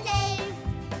 Tweet and Dave.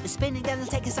 The spinning will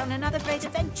take us on another great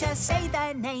adventure. Say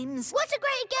their names. What a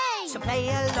great game! So play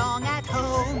along at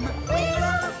home. We're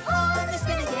off on the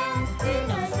spin again. Who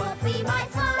knows what we might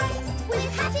find?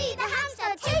 With Hatty the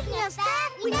Hamster taking us there,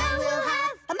 we know we'll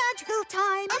have A magical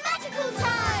time. a magical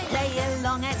time. Play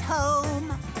along at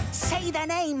home. Say their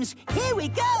names. Here we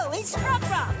go. It's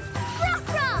Ruff-Ruff,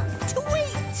 Ruff-Ruff,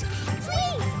 Tweet,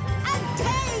 Tweet and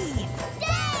Dave.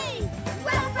 Dave.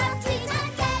 Ruff-Ruff, Tweet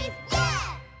and Dave,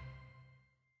 yeah!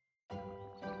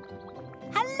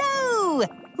 Hello!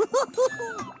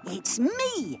 It's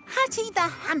me, Hatty the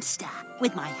Hamster,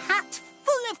 with my hat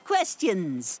full of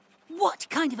questions. What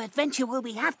kind of adventure will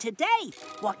we have today?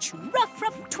 Watch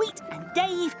Ruff-Ruff, Tweet and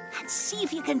Dave and see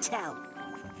if you can tell.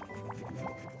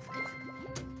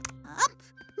 Up!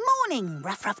 Morning,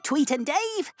 Ruff-Ruff, Tweet and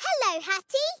Dave. Hello,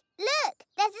 Hatty. Look,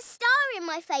 there's a star in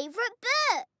my favourite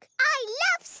book. I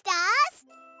love stars.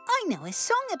 I know a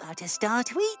song about a star,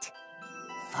 Tweet.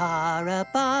 Far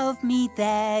above me,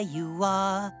 there you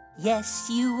are. Yes,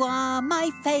 you are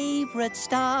my favourite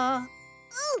star.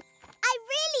 Ooh, I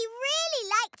really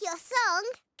like your song.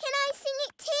 Can I sing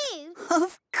it too?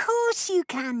 Of course you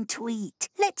can, Tweet.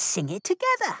 Let's sing it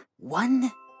together.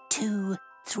 1, 2,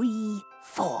 3,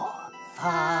 4.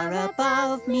 Far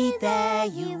above me, there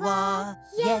you are.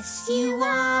 Yes, you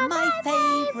are my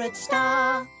favourite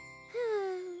star.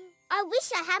 I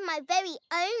wish I had my very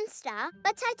own star,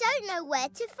 but I don't know where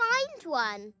to find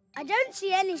one. I don't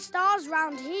see any stars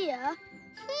round here.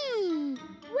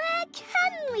 Where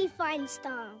can we find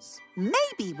stars?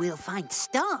 Maybe we'll find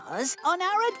stars on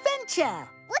our adventure.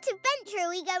 What adventure are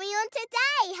we going on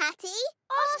today, Hatty?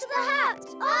 Ask the hat!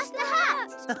 Ask the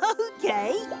hat!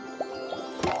 OK.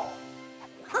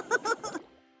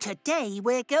 Today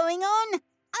we're going on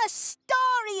a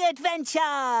starry adventure.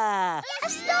 A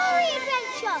starry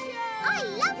adventure! I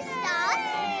love stars.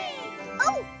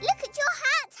 Oh, look at your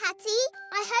hat, Hatty.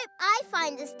 I hope I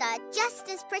find a star just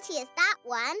as pretty as that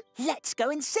one. Let's go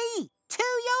and see. To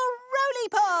your roly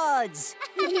pods.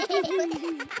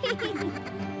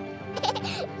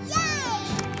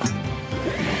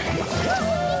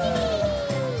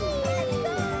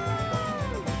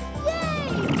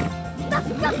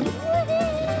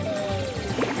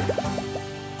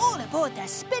 All aboard the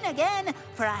spin again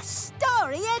for a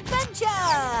starry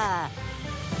adventure!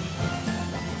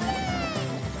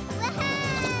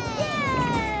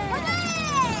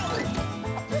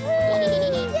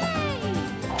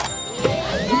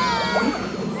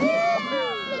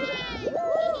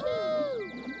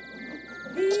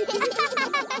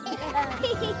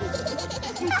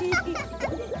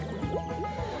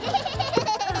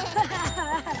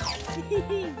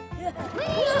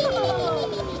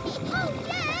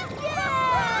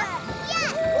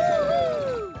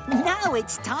 Now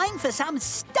it's time for some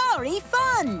starry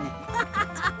fun!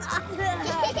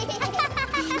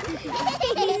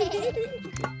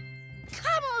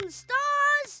 Come on,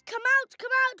 stars! Come out,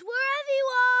 wherever you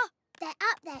are! They're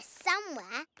up there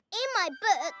somewhere. In my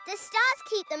book, the stars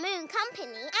keep the moon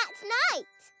company at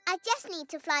night. I just need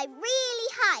to fly really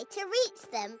high to reach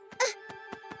them.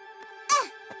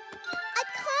 I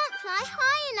can't fly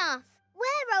high enough.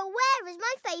 Where, oh, where is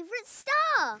my favourite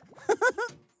star?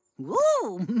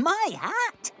 Ooh, my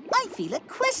hat! I feel a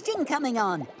question coming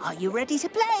on. Are you ready to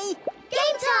play?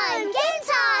 Game time! Game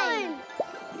time!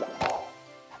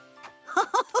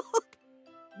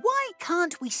 Why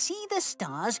can't we see the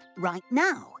stars right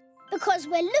now? Because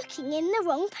we're looking in the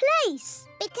wrong place.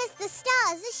 Because the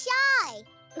stars are shy.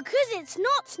 Because it's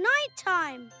not night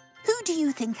time. Who do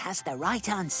you think has the right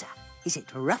answer? Is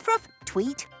it Ruff-Ruff,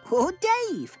 Tweet or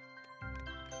Dave?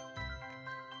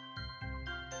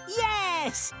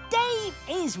 Yes! Dave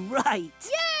is right!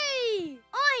 Yay!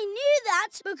 I knew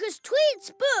that because Tweet's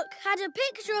book had a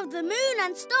picture of the moon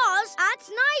and stars at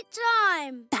night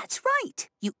time. That's right.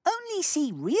 You only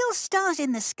see real stars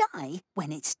in the sky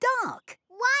when it's dark.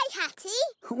 Why, Hatty?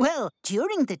 Well,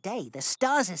 during the day, the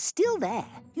stars are still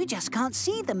there. You just can't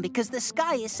see them because the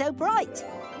sky is so bright.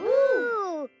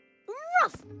 Ooh!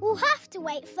 Ruff, we'll have to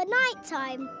wait for night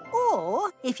time.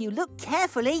 Or, if you look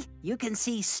carefully, you can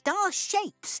see star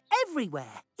shapes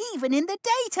everywhere, even in the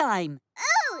daytime.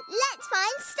 Oh, let's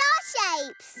find star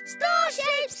shapes. Star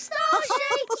shapes! Star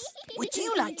shapes! Would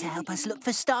you like to help us look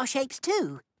for star shapes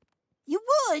too? You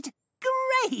would?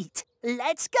 Great!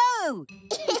 Let's go!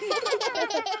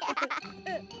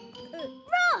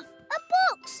 Ruff, a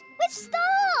box with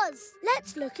stars.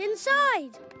 Let's look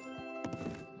inside.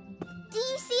 Do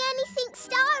you see anything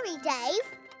starry, Dave?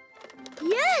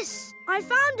 Yes, I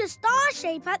found a star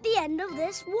shape at the end of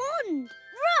this wand.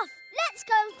 Ruff, let's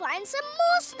go and find some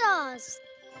more stars.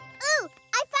 Ooh,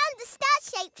 I found a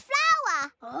star-shaped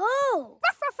flower. Oh.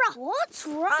 Ruff-Ruff-Ruff. What's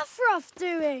Ruff-Ruff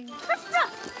doing?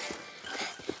 Ruff-Ruff.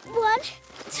 1,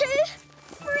 2,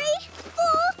 3,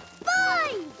 4,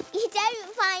 5. You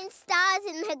don't find stars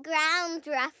in the ground,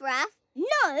 Ruff-Ruff.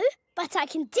 No, but I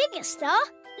can dig a star.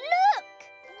 Look.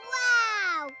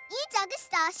 Wow! You dug a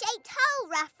star-shaped hole,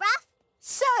 Ruff-Ruff.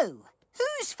 So,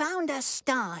 who's found a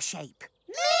star shape?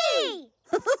 Me!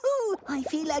 I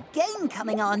feel a game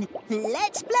coming on.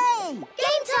 Let's play!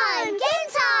 Game time! Game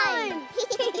time!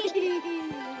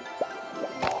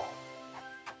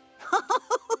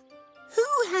 Who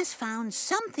has found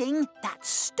something that's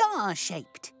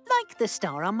star-shaped, like the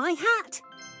star on my hat?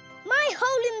 My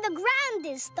hole in the ground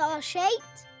is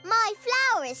star-shaped. My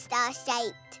flower is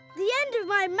star-shaped. The end of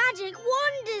my magic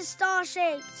wand is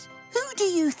star-shaped. Who do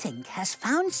you think has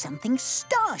found something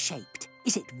star-shaped?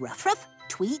 Is it Ruff-Ruff,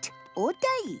 Tweet or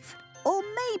Dave? Or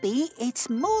maybe it's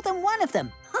more than one of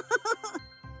them.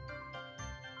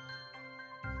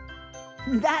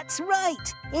 That's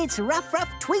right. It's Ruff-Ruff,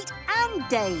 Tweet and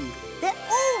Dave. They're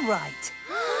all right.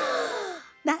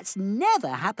 That's never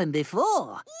happened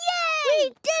before. Yay! We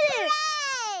did it!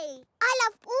 Hooray! I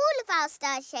love all of our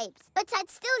star shapes, but I'd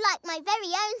still like my very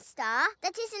own star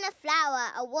that isn't a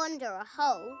flower, a wand or a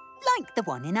hole. Like the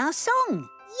one in our song.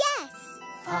 Yes!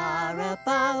 Far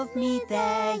above me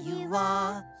there you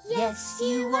are. Yes,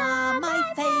 you are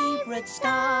my favourite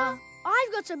star.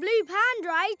 I've got a blue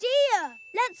panda idea.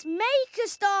 Let's make a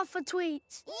star for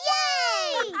Tweet.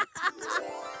 Yay!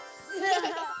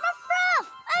 Ruff-Ruff,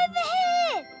 a Over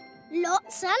here!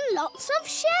 Lots and lots of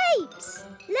shapes.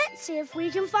 Let's see if we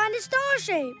can find a star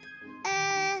shape.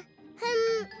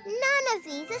 None of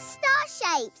these are star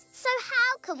shapes. So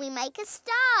how can we make a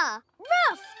star?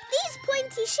 Ruff, these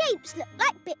pointy shapes look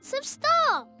like bits of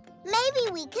star.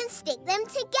 Maybe we can stick them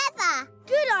together.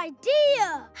 Good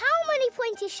idea. How many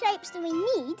pointy shapes do we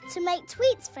need to make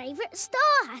Tweet's favourite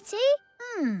star, Hatty?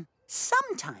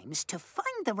 Sometimes to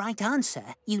find the right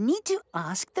answer, you need to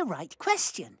ask the right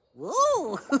question.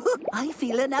 Whoa! I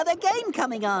feel another game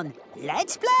coming on.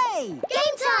 Let's play!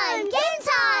 Game time! Game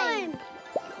time!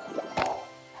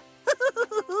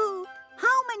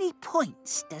 How many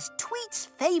points does Tweet's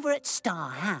favourite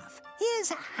star have?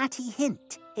 Here's a Hatty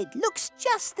hint. It looks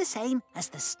just the same as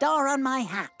the star on my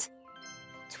hat.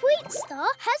 Tweet's star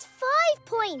has 5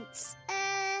 points.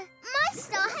 My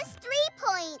star has 3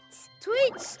 points.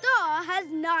 Tweet's star has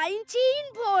 19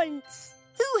 points.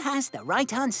 Who has the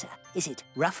right answer? Is it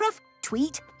Ruff-Ruff,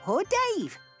 Tweet or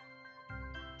Dave?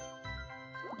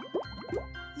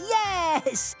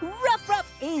 Yes!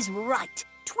 Ruff-Ruff is right.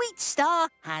 Tweet's star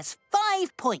has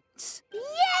 5 points.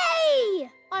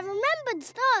 Yay! I remembered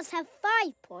stars have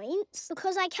 5 points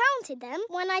because I counted them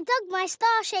when I dug my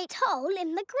star-shaped hole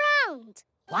in the ground.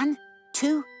 1,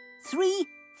 2, 3,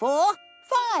 4,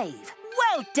 5.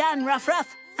 Well done,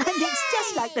 Ruff-Ruff. And it's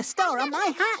just like the star on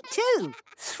my hat, too.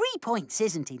 3 points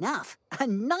isn't enough,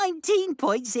 and 19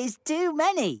 points is too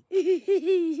many.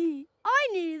 I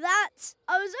knew that.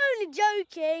 I was only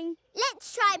joking.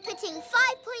 Let's try putting 5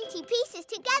 pointy pieces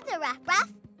together,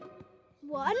 Ruff-Ruff.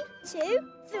 1, 2,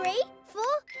 3, 4,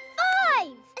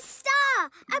 5. A star!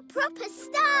 A proper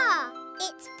star!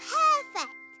 It's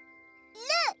perfect.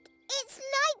 Look, it's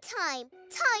night-time.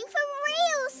 Time for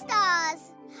real stars.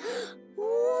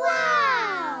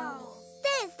 Wow!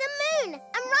 There's the moon,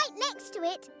 and right next to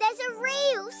it, there's a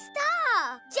real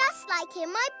star, just like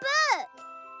in my book.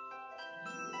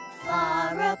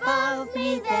 Far above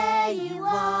me, there you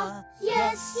are.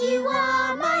 Yes, you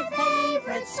are my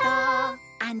favourite star.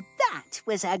 And that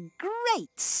was a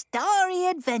great starry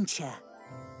adventure.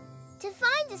 To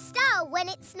find a star when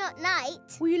it's not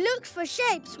night. We looked for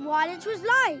shapes while it was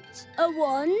light. A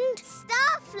wand.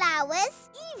 Star flowers.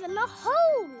 Even a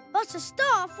hole. But a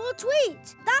star for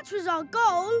Tweet. That was our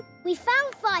goal. We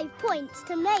found 5 points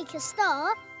to make a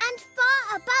star. And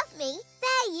far above me,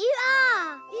 there you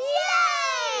are.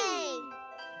 Yay!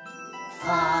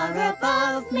 Far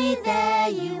above me, there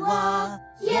you are.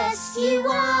 Yes, you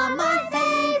are my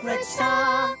favourite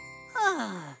star.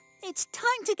 Ah, it's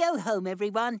time to go home,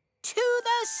 everyone. To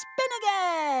the spin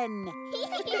again!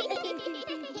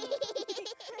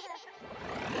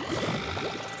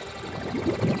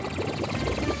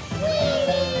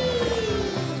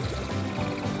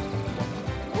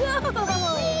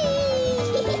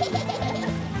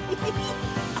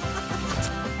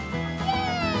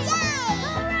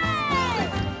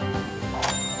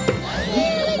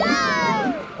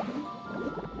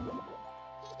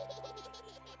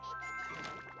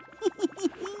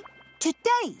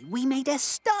 Today we made a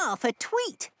star for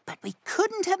Tweet, but we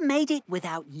couldn't have made it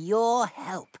without your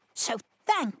help. So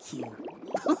thank you.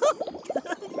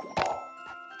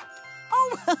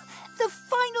 Oh, the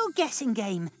final guessing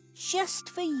game, just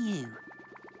for you.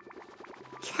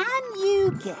 Can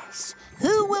you guess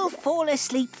who will fall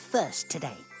asleep first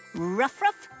today?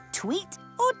 Ruff-Ruff, Tweet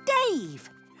or Dave?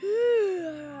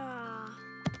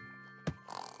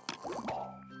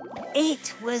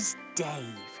 It was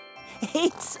Dave.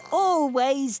 It's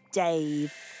always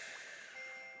Dave.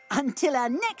 Until our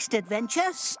next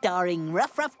adventure, starring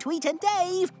Ruff-Ruff, Tweet and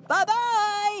Dave.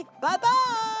 Bye-bye!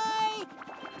 Bye-bye!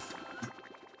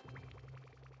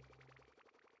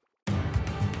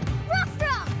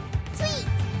 Ruff-Ruff, Tweet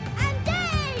and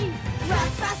Dave!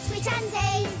 Ruff-Ruff, Tweet and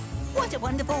Dave! What a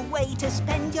wonderful way to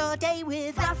spend your day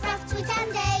with Ruff-Ruff, Tweet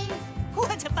and Dave!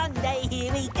 What a fun day,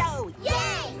 here we go!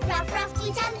 Yay! Ruff-Ruff,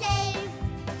 Tweet and Dave!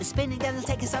 The spinning girls will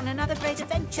take us on another great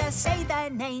adventure. Say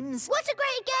their names. What a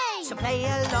great game! So play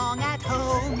along at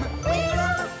home. We're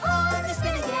off on the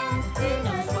spin again. Who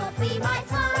knows what we might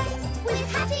find?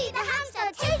 With Hatty the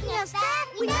Hamster taking us there,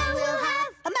 we know we'll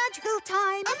have A magical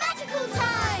time. a magical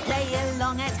time! Play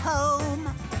along at home.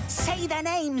 Say their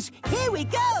names. Here we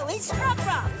go. It's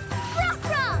Ruff-Ruff,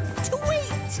 Ruff-Ruff!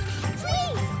 Tweet,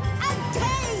 Tweet! and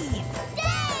Dave.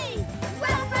 Dave!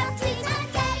 Ruff-Ruff, Tweet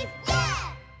and Dave!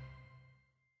 Yeah!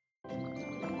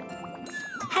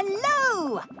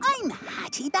 Hello! I'm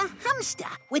Hatty the Hamster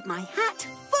with my hat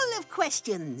full of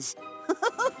questions.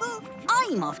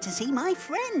 I'm off to see my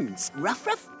friends,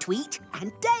 Ruff-Ruff, Tweet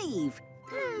and Dave.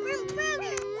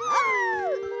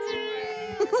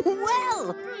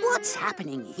 Well, what's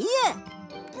happening here?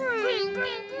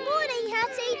 Morning,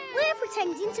 Hatty. We're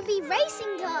pretending to be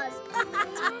racing cars.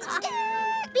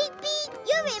 Beep, beep.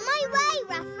 You're in my way,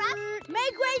 Ruff-Ruff.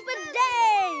 Make way for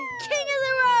Dave, king of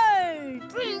the road.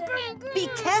 Be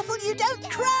careful you don't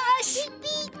crash! Beep,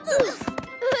 beep. Oops.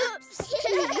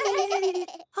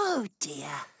 Oh,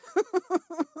 dear.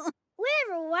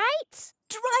 We're all right.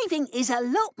 Driving is a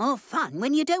lot more fun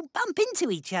when you don't bump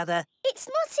into each other. It's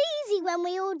not easy when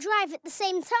we all drive at the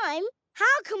same time.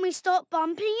 How can we stop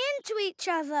bumping into each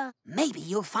other? Maybe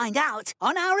you'll find out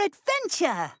on our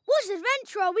adventure. What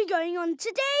adventure are we going on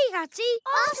today, Hatty?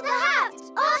 Ask the hat!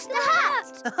 Ask the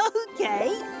hat!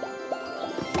 OK.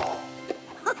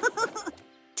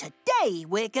 Today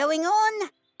we're going on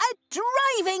a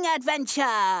driving adventure.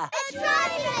 A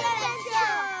driving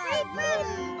adventure!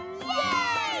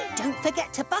 Yay! Don't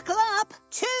forget to buckle up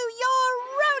to your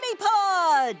roly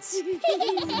pods.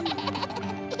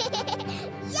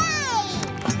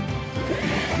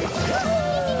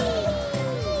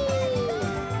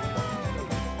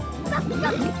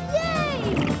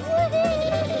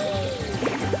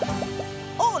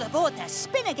 All aboard the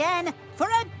spin again for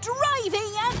a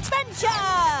driving adventure!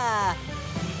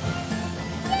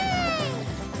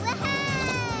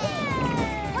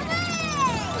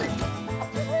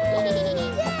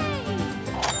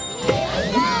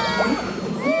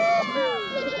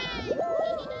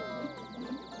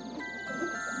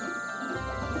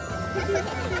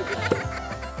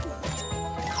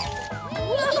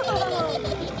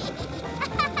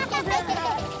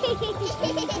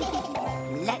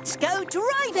 Let's go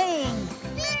driving!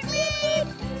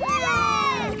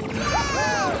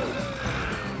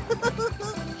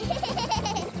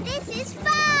 This is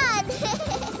fun!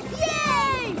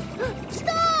 Yay!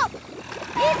 Stop!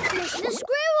 It's Mr.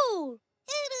 Squirrel.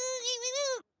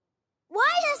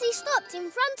 Why has he stopped in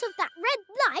front of that red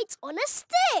light on a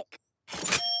stick?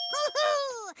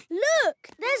 Look,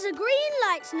 there's a green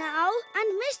light now,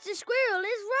 and Mr. Squirrel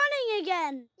is running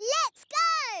again. Let's go!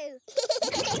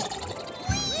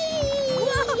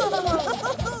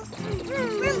 Vroom,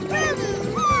 vroom.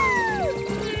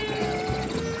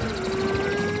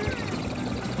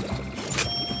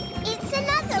 It's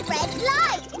another red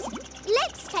light.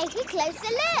 Let's take a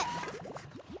closer look.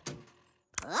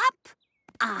 Up!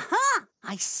 Aha!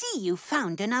 I see you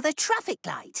found another traffic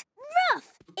light. Ruff!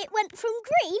 It went from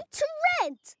green to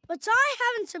red. But I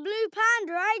haven't a blue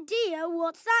panda idea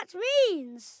what that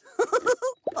means.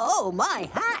 Oh, my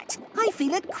hat! I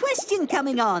feel a question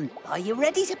coming on. Are you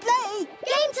ready to play?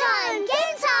 Game time!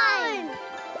 Game time!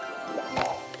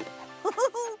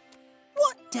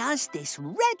 What does this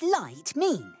red light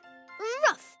mean?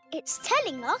 Ruff, it's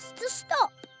telling us to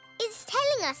stop. It's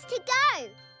telling us to go.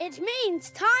 It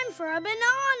means time for a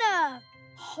banana.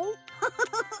 Halt.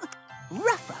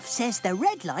 Ruff-Ruff says the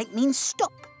red light means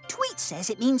stop. Tweet says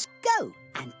it means go.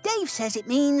 And Dave says it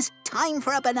means time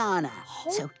for a banana.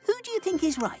 So who do you think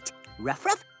is right?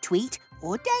 Ruff-Ruff, Tweet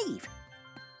or Dave?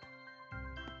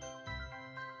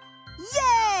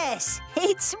 Yes!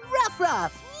 It's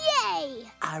Ruff-Ruff!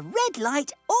 Yay! A red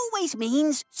light always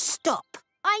means stop.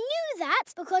 I knew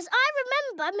that because I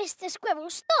remember Mr. Squirrel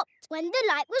stopped when the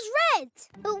light was red.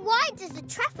 But why does the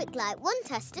traffic light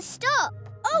want us to stop?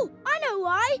 Oh, I know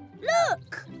why.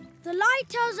 Look! The light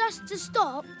tells us to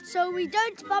stop so we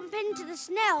don't bump into the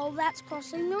snail that's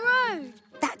crossing the road.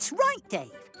 That's right,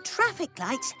 Dave. Traffic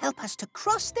lights help us to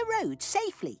cross the road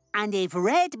safely. And if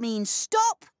red means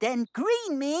stop, then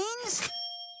green means...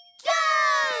 Go!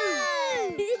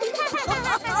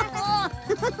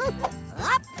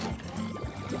 Up!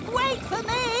 Wait for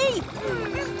me!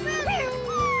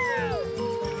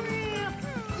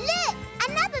 Look!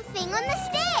 Another thing on the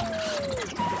stick!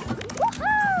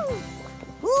 Woohoo!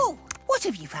 Ooh, what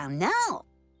have you found now?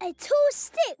 A tall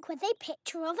stick with a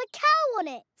picture of a cow on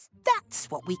it. That's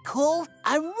what we call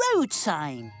a road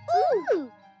sign.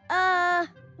 Ooh!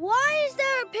 Why is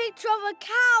there a picture of a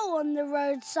cow on the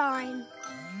road sign?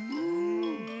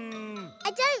 I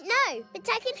don't know, but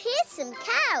I can hear some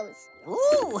cows.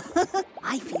 Ooh,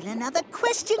 I feel another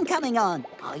question coming on.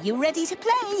 Are you ready to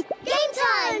play? Game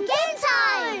time! Game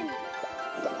time!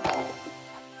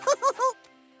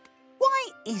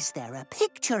 Why is there a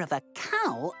picture of a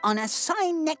cow on a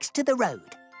sign next to the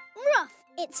road? Ruff,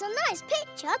 it's a nice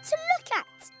picture to look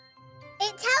at.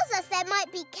 It tells us there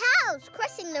might be cows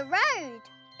crossing the road.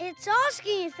 It's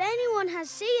asking if anyone has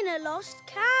seen a lost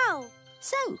cow.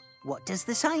 So, what does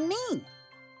the sign mean?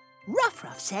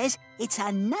 Ruff-Ruff says it's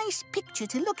a nice picture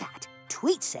to look at.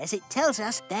 Tweet says it tells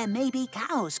us there may be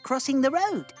cows crossing the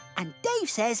road. And Dave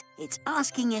says it's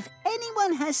asking if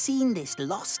anyone has seen this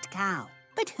lost cow.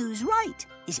 But who's right?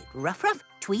 Is it Ruff-Ruff,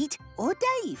 Tweet or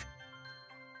Dave?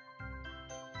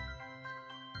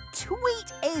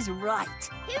 Tweet is right.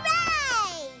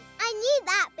 Hooray! I knew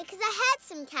that because I heard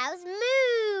some cows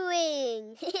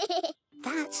mooing.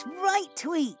 That's right,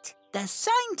 Tweet. The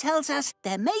sign tells us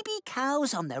there may be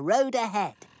cows on the road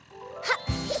ahead.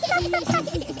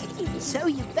 So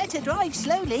you better drive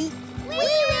slowly. We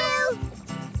will!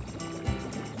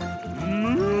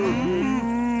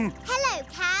 Hello,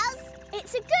 cows.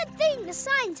 It's a good thing the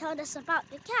sign told us about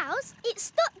the cows. It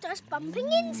stopped us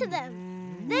bumping into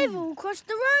them. They've all crossed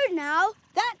the road now.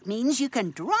 That means you can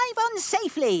drive on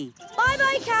safely.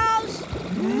 Bye-bye, cows.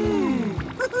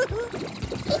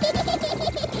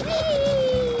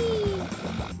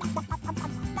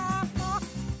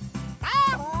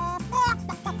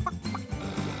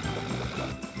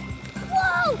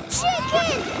 Whoa!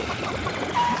 Chicken!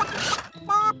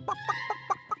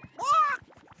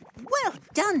 Well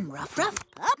done, Ruff-Ruff.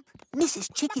 Up.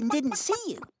 Mrs. Chicken didn't see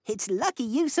you. It's lucky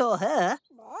you saw her.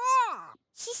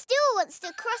 She still wants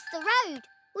to cross the road.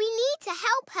 We need to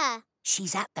help her.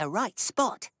 She's at the right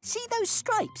spot. See those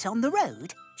stripes on the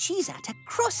road? She's at a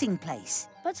crossing place.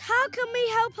 But how can we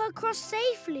help her cross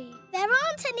safely? There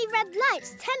aren't any red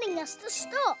lights telling us to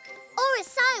stop. Or a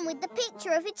sign with the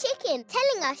picture of a chicken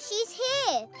telling us she's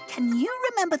here. Can you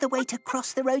remember the way to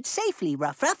cross the road safely,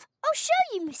 Ruff-Ruff? I'll show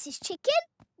you, Mrs. Chicken.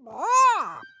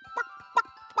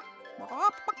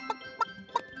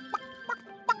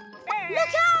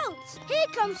 Look out! Here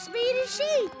comes Speedy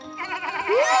Sheep.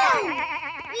 Whoa!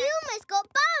 We almost got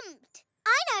bumped.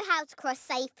 I know how to cross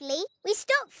safely. We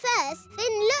stop first,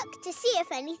 then look to see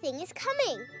if anything is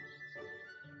coming.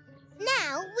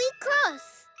 Now we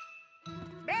cross.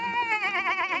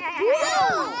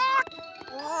 Whoa!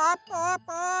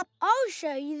 I'll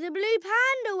show you the blue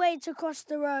panda way to cross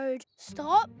the road.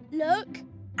 Stop, look,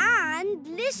 and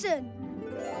listen.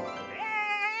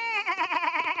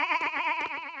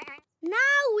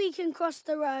 Now we can cross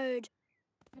the road.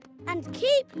 And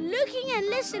keep looking and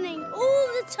listening all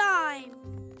the time.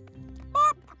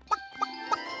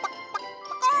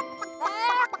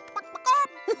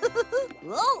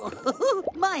 Oh,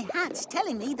 my hat's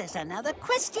telling me there's another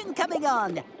question coming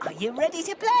on. Are you ready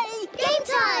to play? Game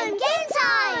time! Game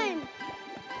time!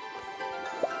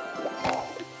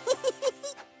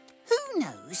 Who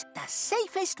knows the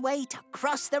safest way to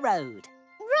cross the road?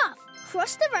 Ruff,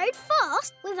 cross the road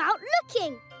fast without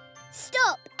looking.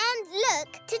 Stop and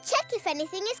look to check if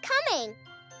anything is coming.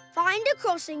 Find a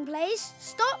crossing place,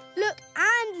 stop, look,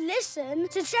 and listen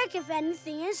to check if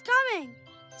anything is coming.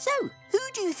 So, who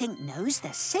do you think knows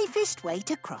the safest way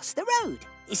to cross the road?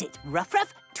 Is it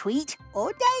Ruff-Ruff, Tweet,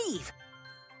 or Dave?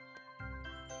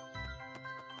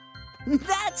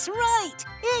 That's right!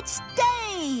 It's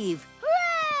Dave!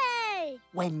 Hooray!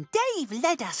 When Dave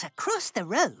led us across the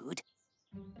road,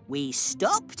 we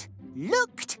stopped,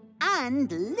 looked,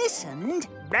 and listened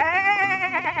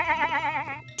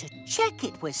to check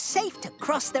it was safe to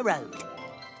cross the road.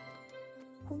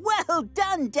 Well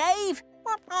done, Dave!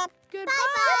 Goodbye!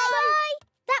 Bye-bye!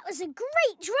 That was a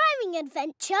great driving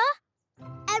adventure.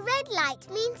 A red light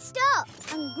means stop.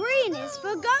 And green is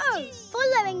for go.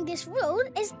 Following this rule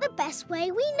is the best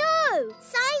way we know.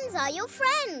 Signs are your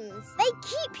friends. They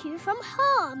keep you from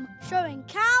harm. Showing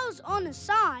cows on a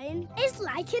sign It's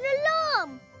like an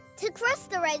alarm. To cross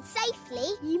the road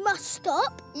safely, you must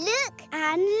stop look,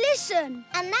 and listen.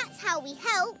 and that's how we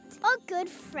helped our good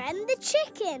friend the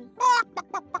chicken.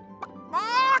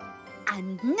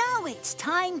 And now it's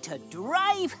time to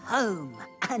drive home.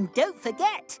 And don't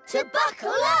forget To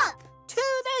buckle up! to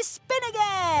the spin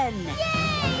again!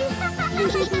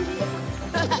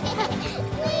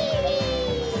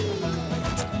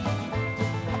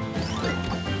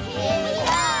 Here we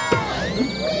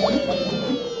go!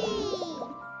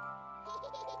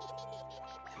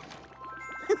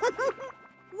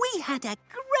 We had a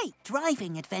great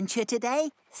driving adventure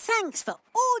today. Thanks for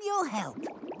all your help.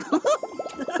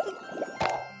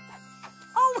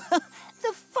 Oh,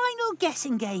 the final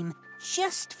guessing game,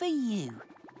 just for you.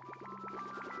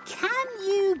 Can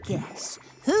you guess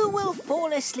who will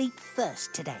fall asleep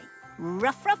first today?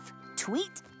 Ruff-Ruff,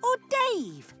 Tweet, or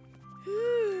Dave?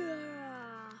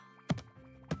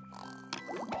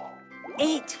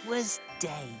 It was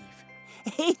Dave.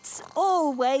 It's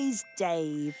always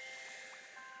Dave.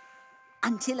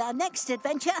 Until our next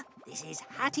adventure, this is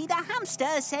Hatty the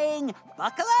Hamster saying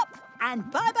buckle up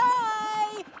and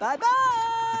bye-bye!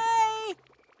 Bye-bye!